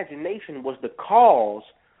human imagination was the cause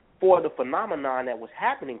for the phenomenon that was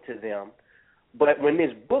happening to them. But when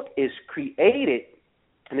this book is created,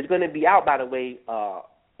 and it's going to be out, by the way,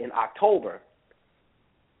 in October,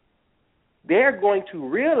 they're going to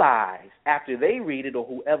realize after they read it, or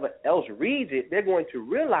whoever else reads it, they're going to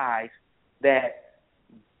realize that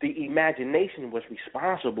the imagination was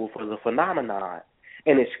responsible for the phenomenon.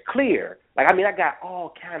 And it's clear. Like, I got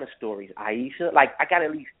all kind of stories, Aisha. Like, I got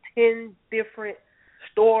at least 10 different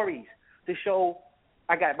stories to show.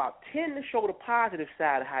 I got about 10 to show the positive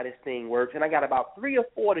side of how this thing works, and I got about 3 or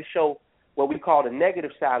 4 to show what we call the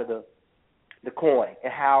negative side of the coin,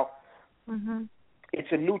 and how it's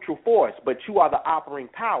a neutral force, but you are the operating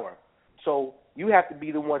power. So you have to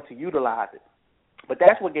be the one to utilize it. But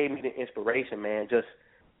that's what gave me the inspiration, man. Just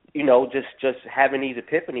having these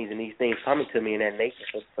epiphanies and these things coming to me in that nature.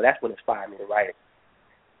 So that's what inspired me to write it.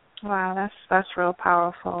 Wow, that's real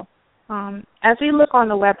powerful. As we look on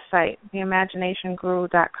the website,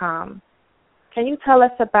 theimaginationguru.com, can you tell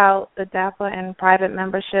us about the DAPA and private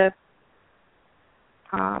membership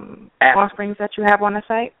offerings that you have on the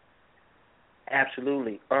site?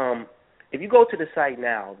 Absolutely. If you go to the site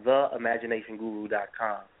now,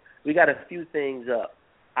 theimaginationguru.com, we got a few things up.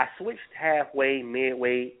 I switched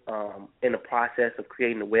midway in the process of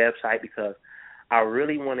creating the website because I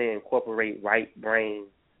really want to incorporate right brain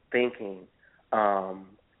thinking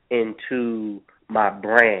into my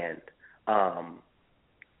brand.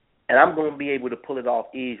 And I'm going to be able to pull it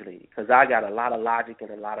off easily because I got a lot of logic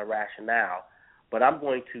and a lot of rationale, but I'm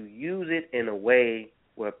going to use it in a way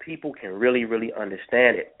where people can really, really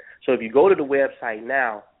understand it. So if you go to the website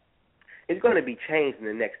now, it's going to be changed in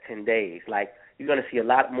the next 10 days. Like, you're going to see a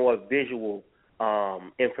lot more visual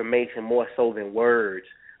information, more so than words.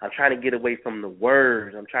 I'm trying to get away from the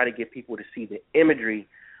words. I'm trying to get people to see the imagery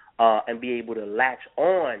and be able to latch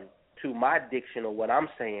on to my diction or what I'm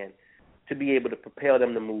saying to be able to propel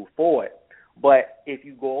them to move forward. But if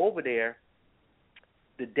you go over there,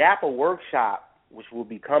 the DAPA workshop, which will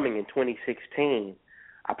be coming in 2016,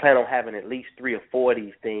 I plan on having at least 3 or 4 of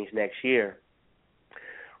these things next year.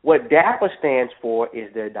 What DAPA stands for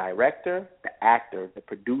is the director, the actor, the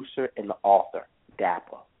producer, and the author,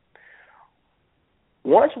 DAPA.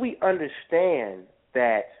 Once we understand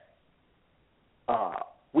that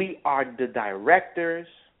we are the directors,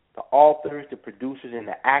 the authors, the producers, and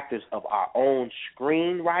the actors of our own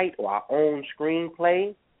screenwrite or our own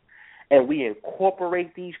screenplay, and we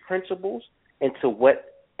incorporate these principles into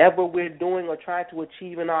whatever we're doing or trying to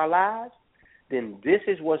achieve in our lives, then this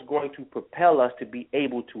is what's going to propel us to be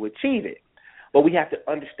able to achieve it. But we have to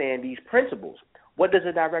understand these principles. What does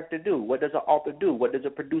a director do? What does an author do? What does a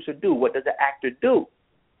producer do? What does an actor do?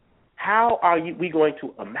 How are we going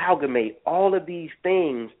to amalgamate all of these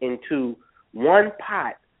things into one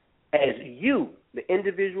pot as you, the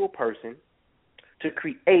individual person, to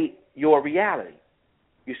create your reality?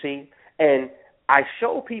 You see? And I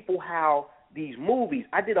show people how these movies,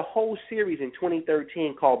 I did a whole series in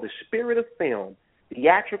 2013 called The Spirit of Film,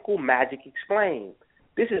 Theatrical Magic Explained.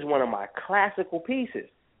 This is one of my classical pieces.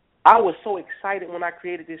 I was so excited when I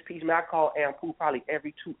created this piece. Man, I called Ampu probably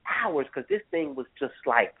every 2 hours because this thing was just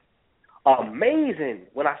like amazing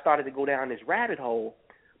when I started to go down this rabbit hole.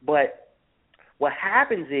 But what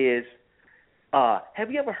happens is,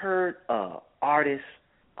 have you ever heard artist,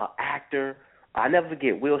 actor, I never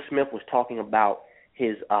forget, Will Smith was talking about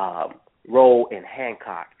his role in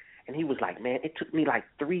Hancock. And he was like, man, it took me like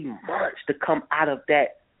 3 months to come out of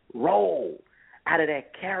that role, out of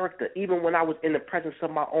that character. Even when I was in the presence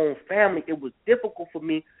of my own family, it was difficult for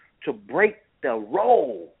me to break the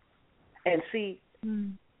role. And see,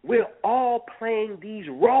 we're all playing these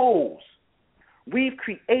roles. We've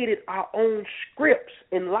created our own scripts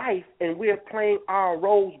in life, and we're playing our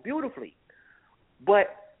roles beautifully.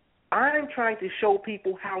 But I'm trying to show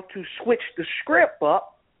people how to switch the script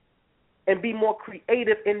up and be more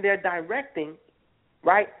creative in their directing,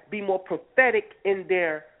 right? Be more prophetic in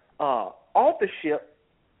their authorship,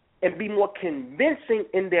 and be more convincing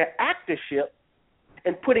in their actorship,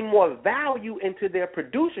 and putting more value into their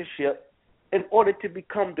producership in order to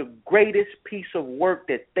become the greatest piece of work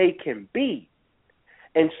that they can be.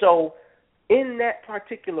 And so in that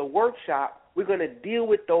particular workshop, we're going to deal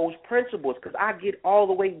with those principles, because I get all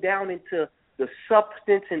the way down into the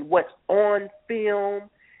substance and what's on film,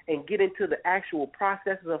 and get into the actual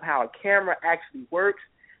processes of how a camera actually works,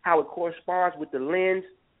 how it corresponds with the lens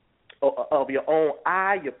of your own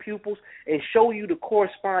eye, your pupils, and show you the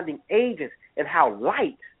corresponding agents, and how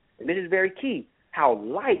light, and this is very key, how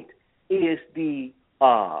light is the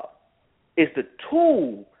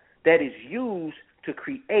tool that is used to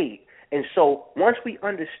create. And so once we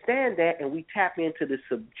understand that and we tap into the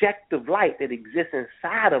subjective light that exists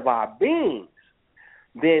inside of our beings,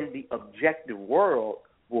 then the objective world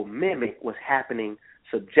will mimic what's happening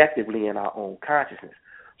subjectively in our own consciousness.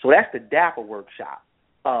 So that's the Dapper Workshop.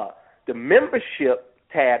 The membership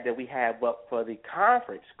tab that we have up for the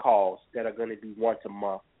conference calls that are going to be once a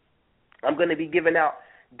month, I'm going to be giving out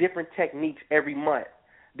different techniques every month,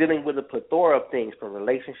 dealing with a plethora of things, from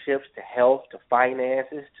relationships to health to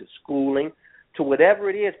finances to schooling to whatever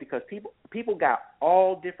it is, because people got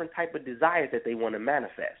all different type of desires that they want to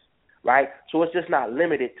manifest, right? So it's just not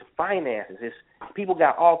limited to finances. It's people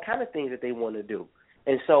got all kind of things that they want to do.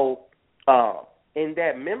 And so in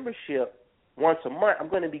that membership, once a month, I'm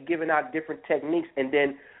going to be giving out different techniques, and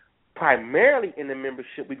then primarily in the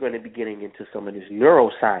membership, we're going to be getting into some of this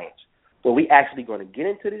neuroscience. So we actually going to get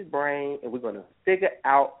into this brain, and we're going to figure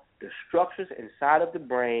out the structures inside of the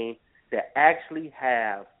brain that actually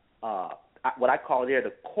have what I call there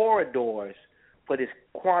the corridors for this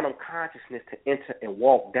quantum consciousness to enter and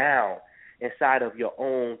walk down inside of your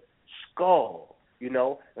own skull. You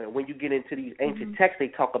know, and when you get into these ancient texts, they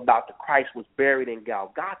talk about the Christ was buried in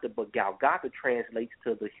Golgotha, but Golgotha translates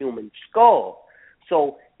to the human skull.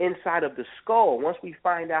 So inside of the skull, once we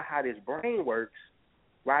find out how this brain works,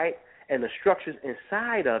 right, and the structures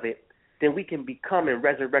inside of it, then we can become and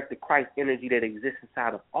resurrect the Christ energy that exists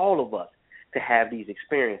inside of all of us to have these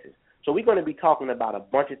experiences. So we're going to be talking about a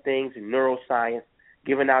bunch of things in neuroscience,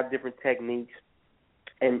 giving out different techniques,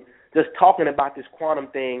 and just talking about this quantum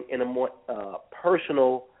thing in a more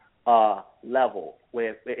personal level,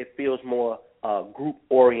 where it feels more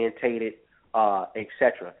group-orientated,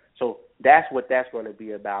 etc. So that's what that's going to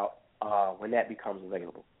be about when that becomes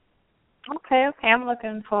available. Okay, I'm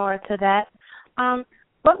looking forward to that.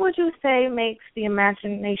 What would you say makes the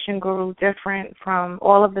Imagination Guru different from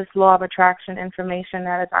all of this law of attraction information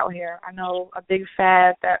that is out here? I know a big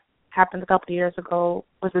fad that happened a couple of years ago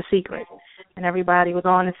was The Secret, and everybody was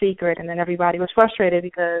on The Secret, and then everybody was frustrated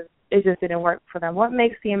because it just didn't work for them. What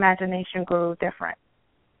makes the Imagination Guru different?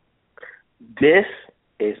 This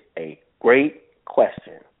is a great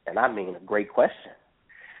question, and I mean a great question.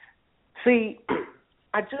 See,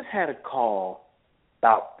 I just had a call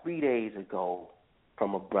about 3 days ago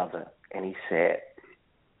from a brother, and he said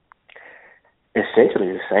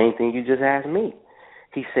essentially the same thing you just asked me.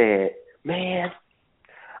 He said, man,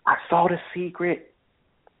 I saw The Secret,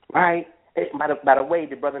 right? By the way,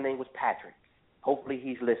 the brother name was Patrick. Hopefully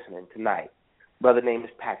he's listening tonight. Brother name is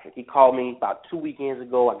Patrick. He called me about 2 weekends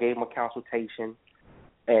ago. I gave him a consultation,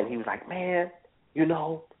 and he was like, man, you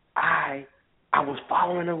know, I I was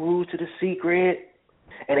following the rules to The Secret,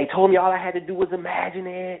 and they told me all I had to do was imagine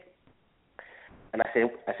it. And I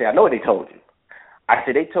said, I know what they told you. I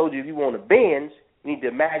said, they told you if you want a Benz, you need to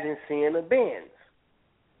imagine seeing a Benz.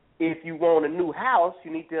 If you want a new house,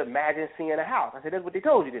 you need to imagine seeing a house. I said, that's what they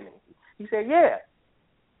told you, didn't they? He said, yeah.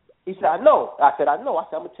 He said, I know. I said, I know. I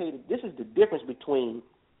said, I'm going to tell you, this is the difference between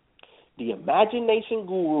the imagination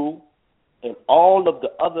guru and all of the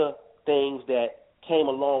other things that came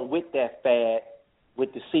along with that fad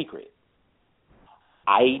with The Secret.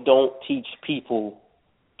 I don't teach people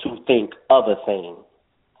to think other things.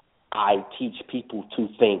 I teach people to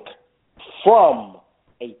think from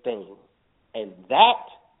a thing. And that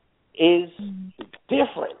is the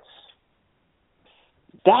difference.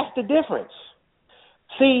 That's the difference.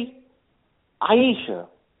 See, Aisha,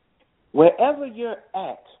 wherever you're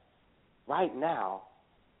at right now,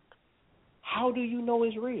 how do you know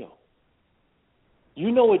it's real?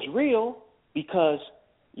 You know it's real because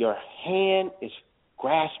your hand is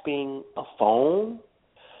grasping a phone,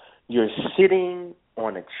 you're sitting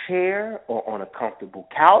on a chair or on a comfortable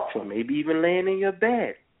couch or maybe even laying in your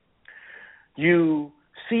bed. You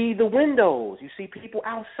see the windows, you see people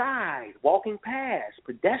outside walking past,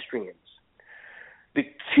 pedestrians. The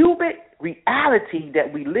cubic reality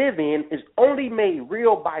that we live in is only made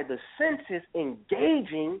real by the senses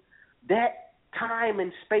engaging that time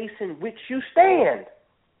and space in which you stand.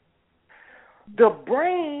 The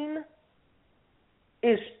brain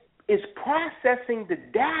is processing the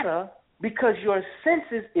data because your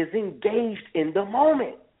senses is engaged in the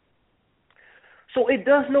moment. So it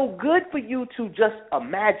does no good for you to just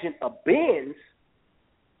imagine a Benz.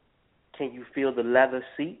 Can you feel the leather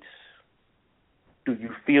seats? Do you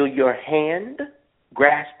feel your hand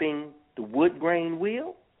grasping the wood grain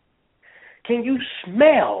wheel? Can you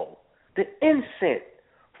smell the incense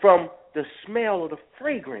from the smell of the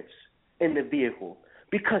fragrance in the vehicle?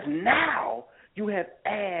 Because now you have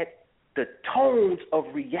added the tones of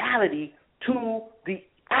reality to the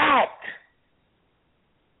act.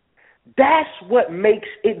 That's what makes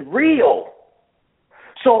it real.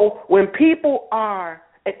 So when people are,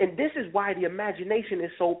 and this is why the imagination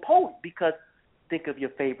is so potent, because think of your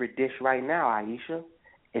favorite dish right now, Aisha.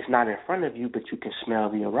 It's not in front of you, but you can smell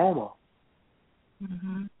the aroma.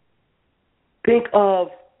 Mm-hmm. Think of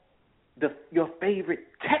your favorite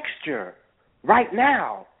texture right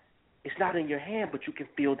now. It's not in your hand, but you can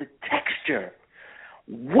feel the texture.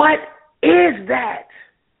 What is that?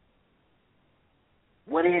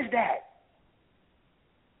 What is that?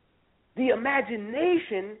 The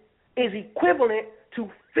imagination is equivalent to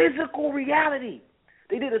physical reality.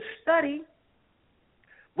 They did a study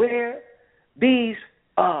where they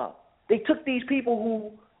took these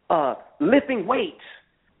people who lifting weights,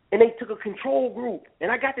 and they took a control group.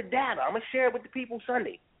 And I got the data. I'm going to share it with the people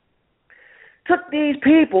Sunday. Took these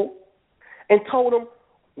people and told them,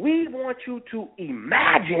 we want you to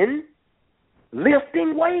imagine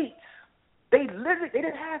lifting weights. They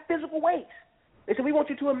didn't have physical weights. They said, we want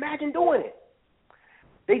you to imagine doing it.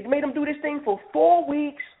 They made them do this thing for 4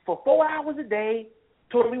 weeks, for 4 hours a day,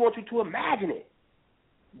 told them, we want you to imagine it.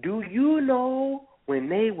 Do you know when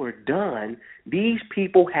they were done, these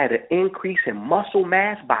people had an increase in muscle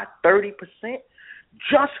mass by 30%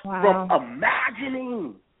 just from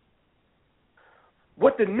imagining?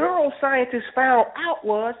 What the neuroscientists found out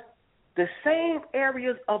was the same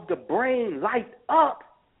areas of the brain light up,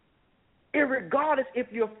 irregardless if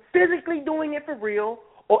you're physically doing it for real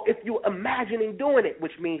or if you're imagining doing it,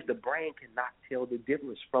 which means the brain cannot tell the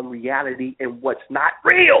difference from reality and what's not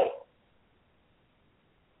real,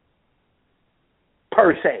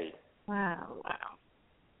 per se. Wow.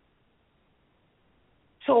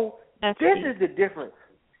 So this is the difference.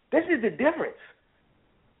 This is the difference.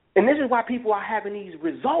 And this is why people are having these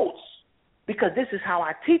results, because this is how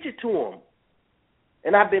I teach it to them.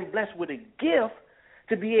 And I've been blessed with a gift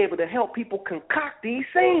to be able to help people concoct these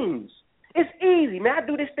things. It's easy, man. I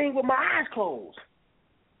do this thing with my eyes closed,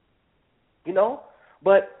 you know.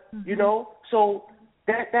 But you know, so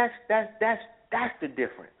that's the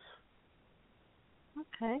difference.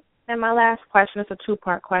 Okay. And my last question is a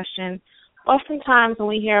two-part question. Oftentimes when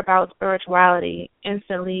we hear about spirituality,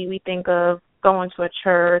 instantly we think of going to a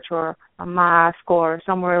church or a mosque or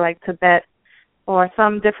somewhere like Tibet or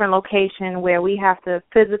some different location where we have to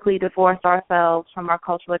physically divorce ourselves from our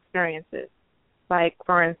cultural experiences. Like,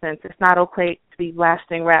 for instance, it's not okay to be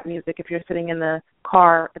blasting rap music if you're sitting in the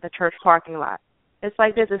car at the church parking lot. It's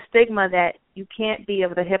like there's a stigma that you can't be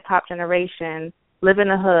of the hip-hop generation, live in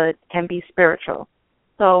the hood, and be spiritual.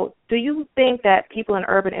 So do you think that people in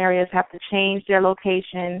urban areas have to change their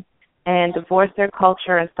location and divorce their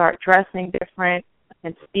culture and start dressing different,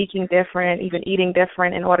 and speaking different, even eating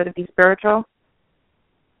different in order to be spiritual?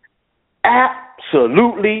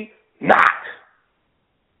 Absolutely not.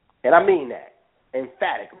 And I mean that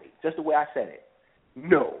emphatically, just the way I said it.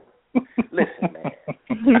 No. Listen, man.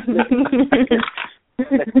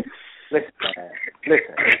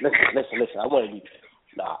 Listen. I want to be.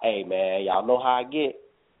 Nah, hey, man, y'all know how I get.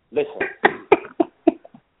 Listen,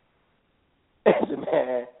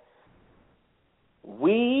 man.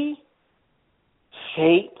 We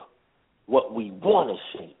shape what we want to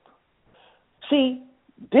shape. See,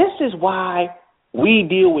 this is why we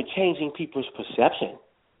deal with changing people's perception.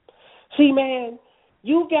 See, man,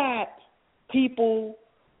 you got people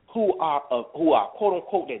who are quote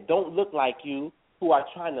unquote that don't look like you, who are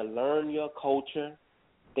trying to learn your culture.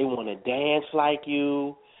 They want to dance like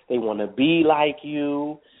you. They want to be like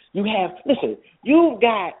you. You've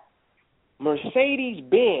got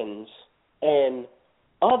Mercedes-Benz and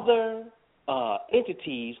other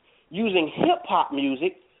entities using hip-hop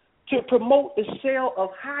music to promote the sale of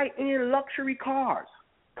high-end luxury cars.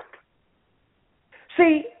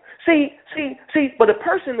 See, but a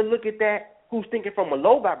person to look at that who's thinking from a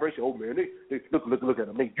low vibration, oh, man, they look at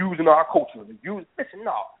them. They're using our culture. Listen,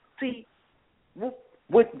 no. See,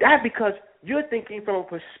 that's because you're thinking from a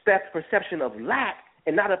perception of lack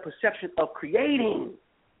and not a perception of creating.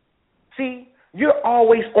 See, you're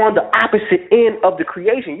always on the opposite end of the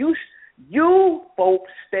creation. You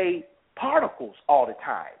folks stay particles all the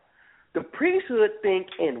time. The priesthood think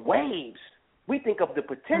in waves. We think of the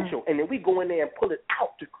potential, and then we go in there and pull it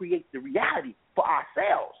out to create the reality for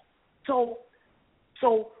ourselves. So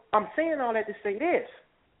I'm saying all that to say this.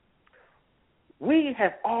 We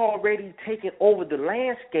have already taken over the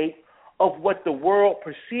landscape of what the world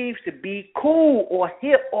perceives to be cool or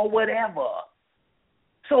hip or whatever.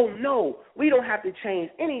 So, no, we don't have to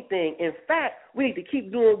change anything. In fact, we need to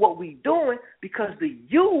keep doing what we're doing because the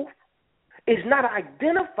youth is not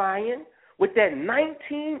identifying with that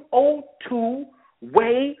 1902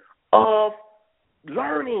 way of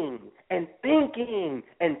learning and thinking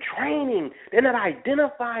and training. They're not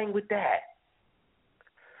identifying with that.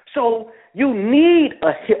 So you need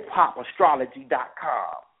a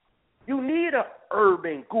hiphopastrology.com. You need a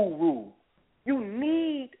urban guru. You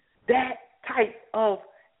need that type of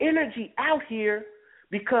energy out here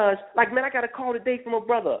because, like, man, I got a call today from a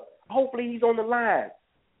brother. Hopefully he's on the line.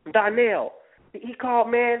 Donnell. He called,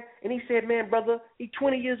 man, and he said, man, brother, he's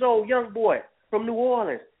 20 years old, young boy from New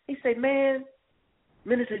Orleans. He said, man,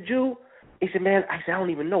 Minister Jew, he said, man, I don't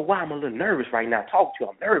even know why I'm a little nervous right now. Talk to you,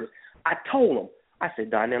 I'm nervous. I told him, I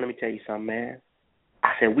said, Donnell, let me tell you something, man.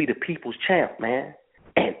 I said, we the people's champ, man,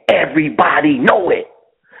 and everybody know it.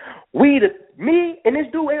 Me and this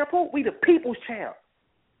dude, Aaron Poole, we the people's champ.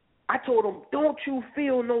 I told him, don't you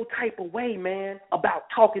feel no type of way, man, about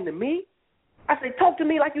talking to me. I said, talk to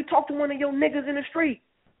me like you talk to one of your niggas in the street.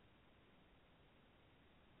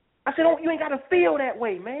 I said, you ain't got to feel that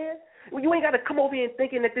way, man. You ain't got to come over here and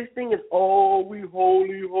thinking that this thing is, we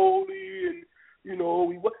holy, and, you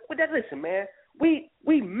know, but that, listen, man, we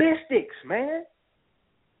mystics, man.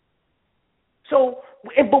 So,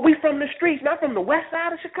 but we from the streets, not from the west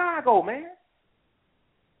side of Chicago, man.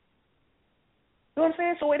 You know what I'm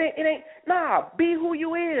saying? So it ain't, be who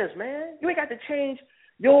you is, man. You ain't got to change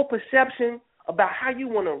your perception about how you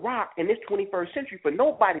want to rock in this 21st century for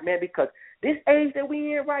nobody, man, because this age that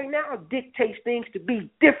we in right now dictates things to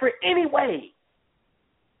be different anyway.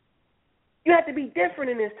 You have to be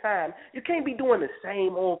different in this time. You can't be doing the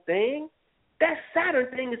same old thing. That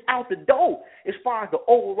Saturn thing is out the door. As far as the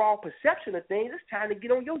overall perception of things, it's time to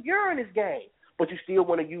get on your Uranus game. But you still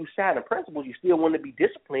want to use Saturn principles. You still want to be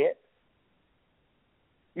disciplined.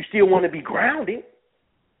 You still want to be grounded.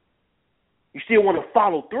 You still want to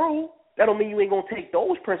follow through. That don't mean you ain't going to take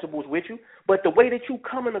those principles with you. But the way that you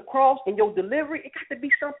coming across in your delivery, it got to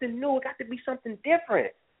be something new. It got to be something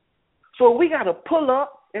different. So we got to pull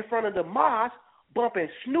up in front of the mosque, bumping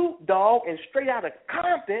Snoop Dogg and Straight Outta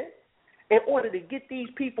Compton in order to get the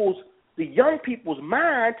young people's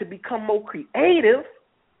mind to become more creative.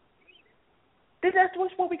 Then that's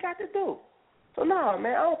what we got to do. So, no,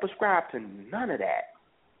 man, I don't prescribe to none of that.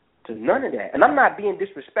 And I'm not being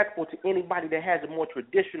disrespectful to anybody that has a more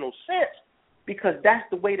traditional sense because that's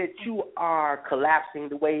the way that you are collapsing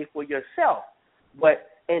the way for yourself. But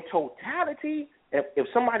in totality, if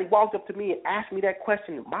somebody walked up to me and asked me that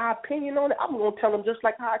question, my opinion on it, I'm going to tell them just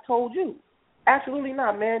like how I told you. Absolutely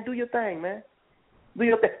not, man. Do your thing, man. Do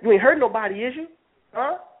your thing. You ain't hurt nobody, is you?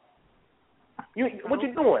 Huh? What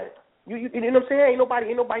you doing? You know what I'm saying? Ain't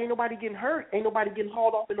nobody getting hurt. Ain't nobody getting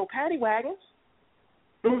hauled off in no paddy wagons.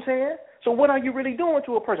 You know what I'm saying? So what are you really doing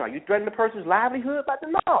to a person? Are you threatening the person's livelihood?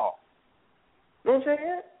 No. You know what I'm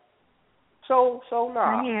saying?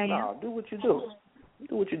 Nah, do what you do.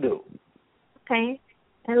 Do what you do. Okay.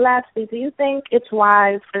 And lastly, do you think it's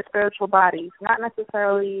wise for spiritual bodies, not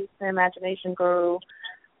necessarily the imagination guru,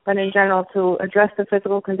 but in general, to address the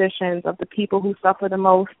physical conditions of the people who suffer the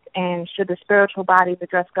most, and should the spiritual bodies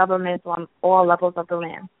address governments on all levels of the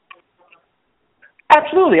land?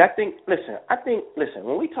 Absolutely. I think,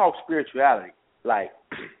 when we talk spirituality, like,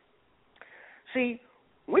 see,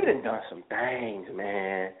 we done some things,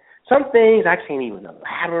 man. Some things I can't even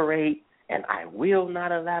elaborate, and I will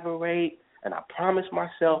not elaborate, and I promised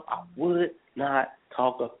myself I would not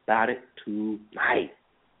talk about it tonight.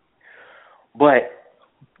 But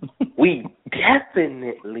we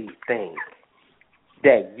definitely think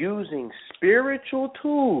that using spiritual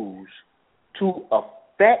tools to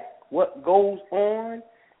affect what goes on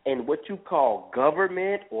in what you call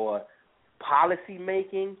government or policy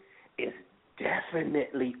making is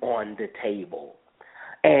definitely on the table.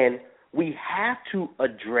 And we have to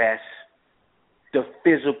address the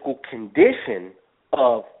physical condition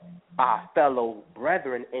of our fellow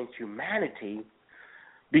brethren in humanity,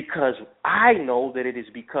 because I know that it is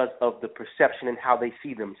because of the perception and how they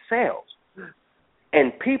see themselves.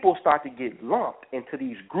 And people start to get lumped into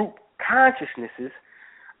these group consciousnesses,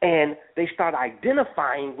 and they start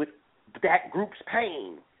identifying with that group's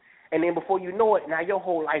pain. And then before you know it, now your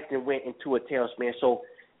whole life then went into a tailspin. So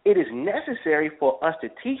it is necessary for us to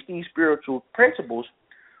teach these spiritual principles,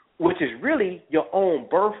 which is really your own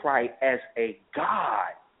birthright as a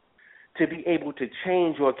God, to be able to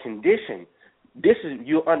change your condition. This is,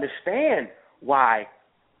 you understand why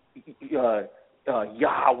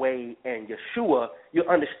Yahweh and Yeshua, you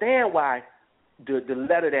understand why the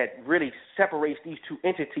letter that really separates these two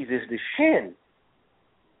entities is the Shin,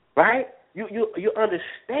 right? You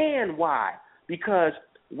understand why, because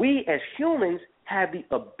we as humans have the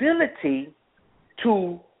ability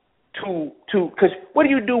to because what do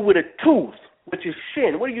you do with a tooth, which is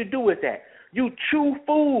Shin? What do you do with that? You chew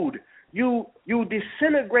food. You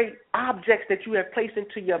disintegrate objects that you have placed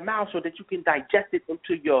into your mouth so that you can digest it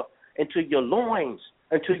into your loins,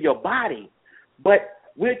 into your body. But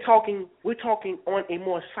we're talking on a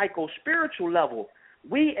more psycho-spiritual level.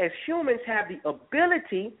 We as humans have the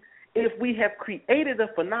ability, if we have created a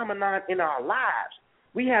phenomenon in our lives,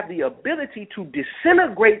 we have the ability to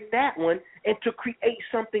disintegrate that one and to create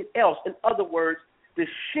something else. In other words, the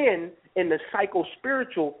Shin in the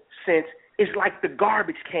psycho-spiritual sense is like the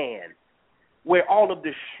garbage can, where all of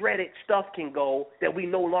the shredded stuff can go that we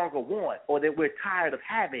no longer want, or that we're tired of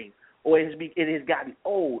having, or it has gotten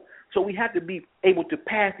old. So we have to be able to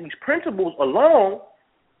pass these principles along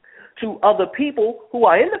to other people who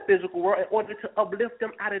are in the physical world in order to uplift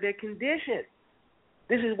them out of their condition.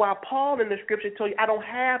 This is why Paul in the scripture told you, I don't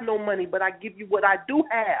have no money, but I give you what I do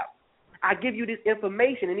have. I give you this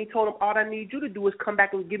information. And he told him, all I need you to do is come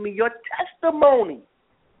back and give me your testimony.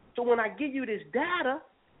 So when I give you this data,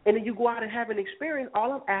 and then you go out and have an experience,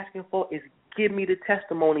 all I'm asking for is give me the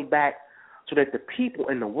testimony back so that the people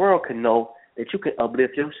in the world can know that you can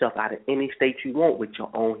uplift yourself out of any state you want with your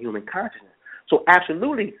own human consciousness. So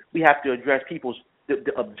absolutely, we have to address people's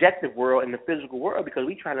the objective world and the physical world, because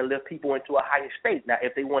we're trying to lift people into a higher state. Now,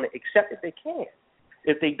 if they want to accept it, they can.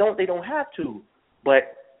 If they don't have to.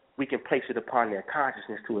 But we can place it upon their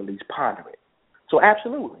consciousness to at least ponder it. So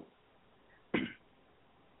absolutely.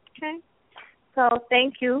 Okay. So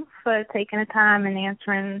thank you for taking the time and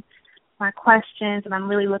answering my questions, and I'm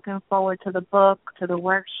really looking forward to the book, to the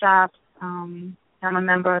workshops. I'm a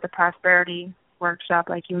member of the Prosperity Workshop,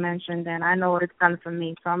 like you mentioned, and I know what it's done for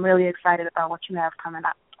me, so I'm really excited about what you have coming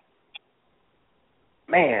up.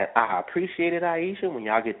 Man, I appreciate it, Aisha. When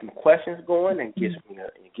y'all get them questions going, and gets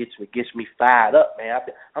me fired up, man.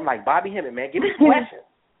 I'm like Bobby Hemmett, man. Give me some questions.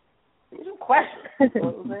 Give me some questions. You know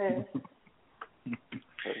what I'm saying?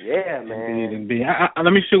 Yeah, man. Indeed.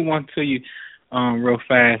 Let me shoot one to you real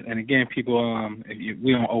fast. And again, people,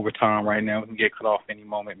 we're on overtime right now. We can get cut off any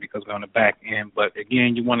moment because we're on the back end. But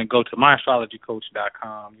again, you want to go to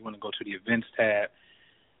myastrologycoach.com. You want to go to the events tab.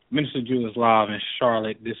 Minister Jew is live in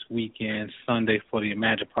Charlotte this weekend, Sunday, for the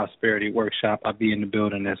Imagine Prosperity Workshop. I'll be in the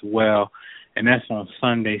building as well. And that's on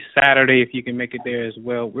Sunday. Saturday, if you can make it there as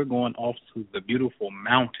well, we're going off to the beautiful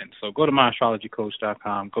mountains. So go to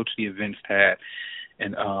myastrologycoach.com, go to the events tab,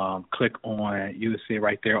 and click on, you'll see it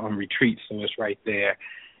right there on retreat, so it's right there.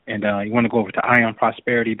 And you want to go over to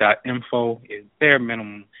ionprosperity.info. It's bare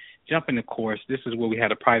minimum. Jump in the course. This is where we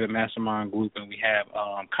had a private mastermind group, and we have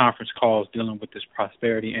conference calls dealing with this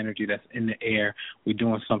prosperity energy that's in the air. We're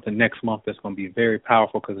doing something next month that's going to be very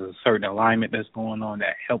powerful because there's a certain alignment that's going on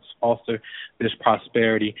that helps foster this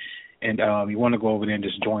prosperity. and you want to go over there and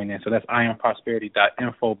just join in. So that's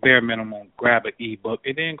IamProsperity.info. Bare minimum, grab an ebook,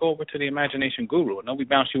 and then go over to the Imagination Guru. I know we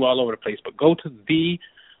bounce you all over the place, but go to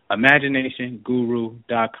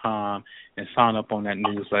theImaginationguru.com and sign up on that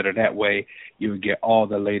newsletter. That way you'll get all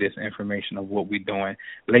the latest information of what we're doing.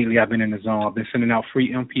 Lately, I've been in the zone. I've been sending out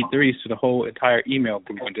free MP3s to the whole entire email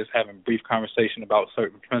group and just having brief conversation about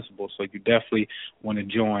certain principles. So you definitely want to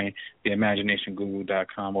join the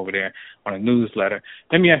ImaginationGuru.com over there on a newsletter.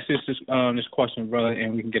 Let me ask this question, brother,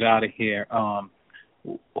 and we can get out of here.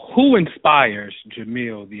 Who inspires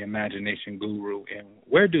Jamil, the Imagination Guru, and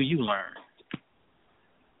where do you learn?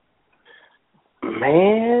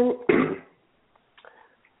 Man,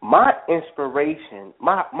 my inspiration,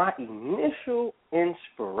 my initial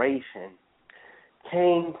inspiration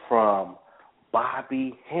came from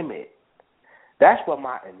Bobby Hemmitt. That's where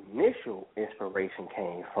my initial inspiration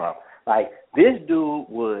came from. Like, this dude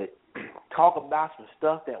would talk about some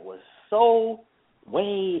stuff that was so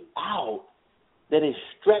way out that it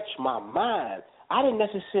stretched my mind. I didn't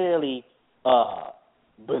necessarily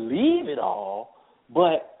believe it all,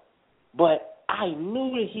 but I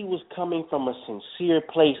knew that he was coming from a sincere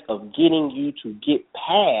place of getting you to get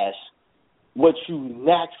past what you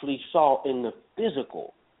naturally saw in the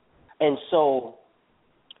physical. And so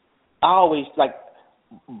I always, like,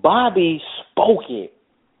 Bobby spoke it,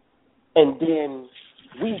 and then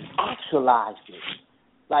we actualized it.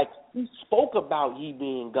 Like, he spoke about ye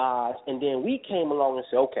being gods, and then we came along and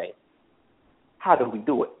said, okay, how do we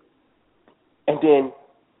do it? And then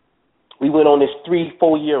we went on this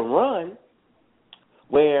 3-4 year run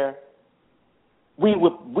where we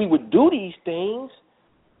would do these things,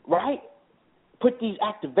 right? Put these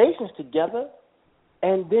activations together,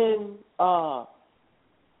 and then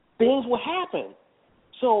things would happen.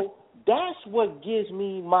 So that's what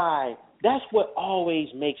that's what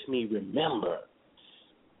always makes me remember,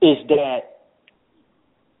 is that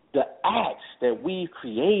the acts that we've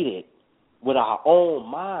created with our own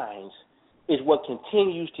minds is what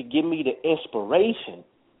continues to give me the inspiration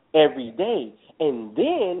every day. And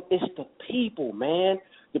then it's the people, man,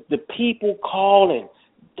 the people calling.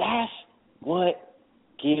 That's what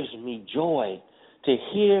gives me joy, to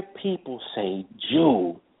hear people say,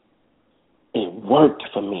 Jew, it worked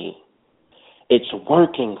for me. It's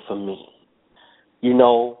working for me. You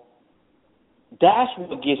know, that's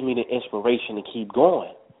what gives me the inspiration to keep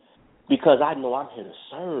going, because I know I'm here to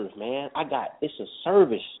serve, man. It's a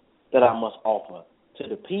service that I must offer to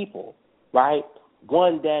the people, right?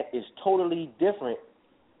 One that is totally different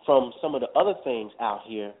from some of the other things out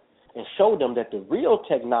here, and show them that the real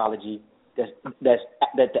technology that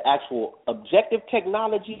the actual objective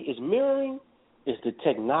technology is mirroring is the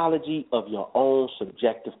technology of your own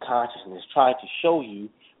subjective consciousness, trying to show you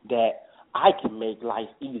that I can make life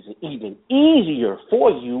even easier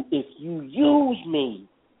for you if you use me.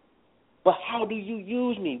 But how do you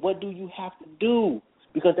use me? What do you have to do?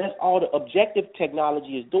 Because that's all the objective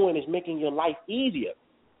technology is doing, is making your life easier.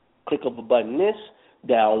 Click of a button this,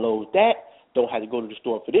 download that, don't have to go to the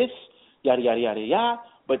store for this, yada, yada, yada, yada.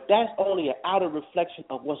 But that's only an outer reflection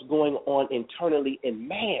of what's going on internally in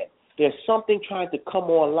man. There's something trying to come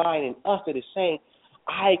online in us that is saying,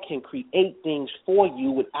 I can create things for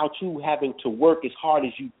you without you having to work as hard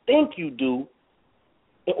as you think you do,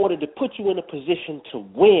 in order to put you in a position to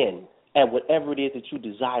win at whatever it is that you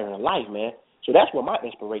desire in life, man. So that's where my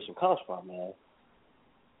inspiration comes from, man.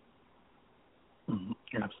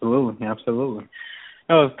 Absolutely, absolutely.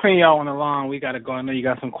 There's plenty of y'all on the line. We got to go. I know you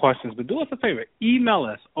got some questions, but do us a favor. Email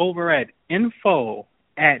us over at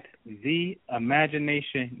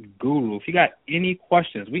info@theImaginationguru. If you got any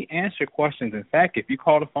questions, we answer questions. In fact, if you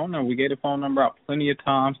call the phone number, we gave the phone number out plenty of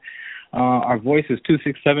times. Our voice is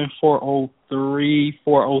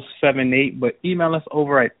 267-403-4078, but email us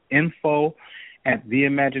over at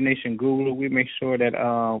info@theImaginationguru. We make sure that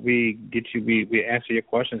we get you, we answer your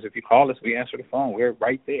questions. If you call us, we answer the phone. We're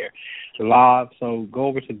right there live. So go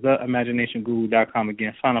over to theImaginationguru.com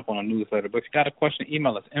again, sign up on a newsletter. But if you got a question,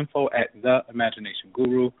 email us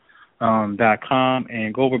info@theImaginationguru.com,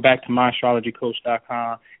 and go over back to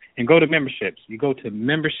myastrologycoach.com and go to memberships. You go to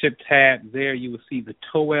membership tab. There you will see the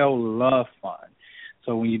Toel Love Fund.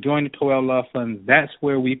 So when you join the Toel Love Fund, that's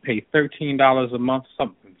where we pay $13 a month,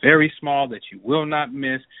 something very small that you will not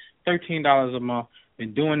miss, $13 a month.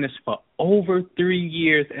 Been doing this for over 3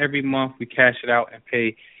 years. Every month we cash it out and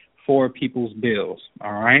pay for people's bills,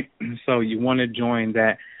 all right? So you want to join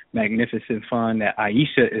that magnificent fund that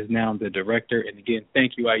Aisha is now the director. And again,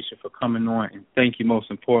 thank you, Aisha, for coming on, and thank you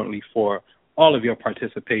most importantly for all of your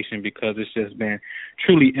participation, because it's just been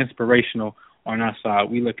truly inspirational on our side,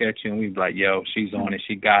 we look at you and we be like, yo, she's on it,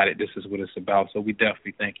 she got it, this is what it's about. So we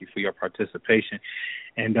definitely thank you for your participation.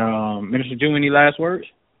 And Minister Jew, any last words?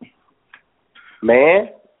 Man,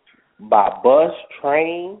 by bus,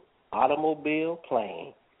 train, automobile,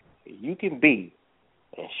 plane, you can be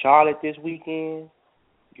in Charlotte this weekend,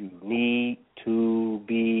 you need to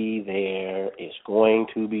be there. It's going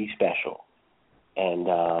to be special. And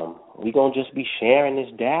we're going to just be sharing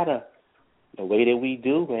this data the way that we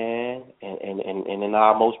do, man, and in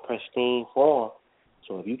our most pristine form.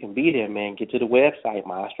 So if you can be there, man, get to the website,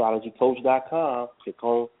 myastrologycoach.com, click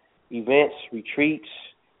on events, retreats,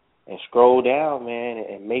 and scroll down, man,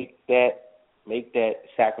 and make that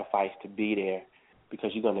sacrifice to be there,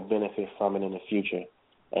 because you're going to benefit from it in the future.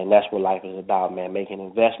 And that's what life is about, man, making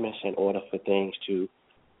investments in order for things to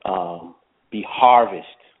be harvested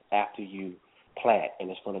after you plant. And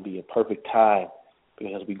it's going to be a perfect time,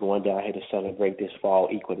 because we're going down here to celebrate this fall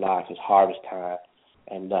equinox. It's harvest time.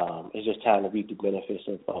 And it's just time to reap the benefits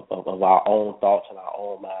of our own thoughts and our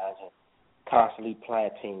own minds, and constantly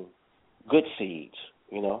planting good seeds,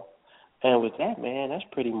 you know. And with that, man, that's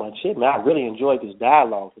pretty much it, man. I really enjoyed this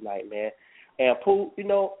dialogue tonight, man. And, Pooh, you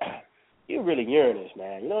know, you're really Uranus,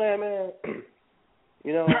 man. You know that, man?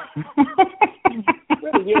 You know?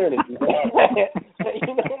 Really Uranus, man. You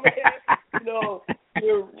know, man? You know,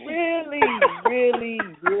 you're really, really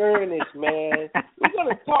Uranus, man. We're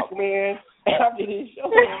going to talk, man, after this show,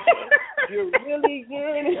 man. You're really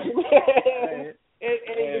Uranus, man.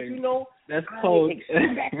 And you know, that's cold. I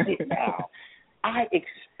expect it now. I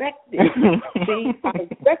expect it.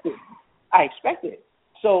 See, I expect it.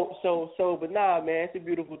 So, but nah, man, it's a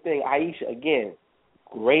beautiful thing. Aisha, again,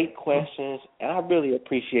 great questions, and I really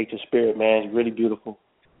appreciate your spirit, man. It's really beautiful.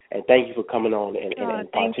 And thank you for coming on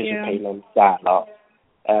and participating on the dialogue.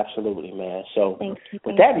 Absolutely, man. So, thank you,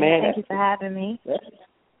 man, thank you for having me.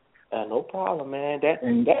 No problem, man.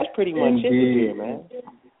 That's pretty much it here, man.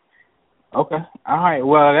 Okay. All right.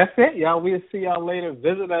 Well, that's it, y'all. We'll see y'all later.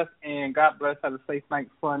 Visit us, and God bless. Have a safe night,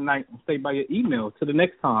 fun night, and stay by your email. Till the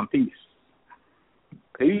next time. Peace.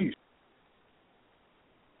 Peace.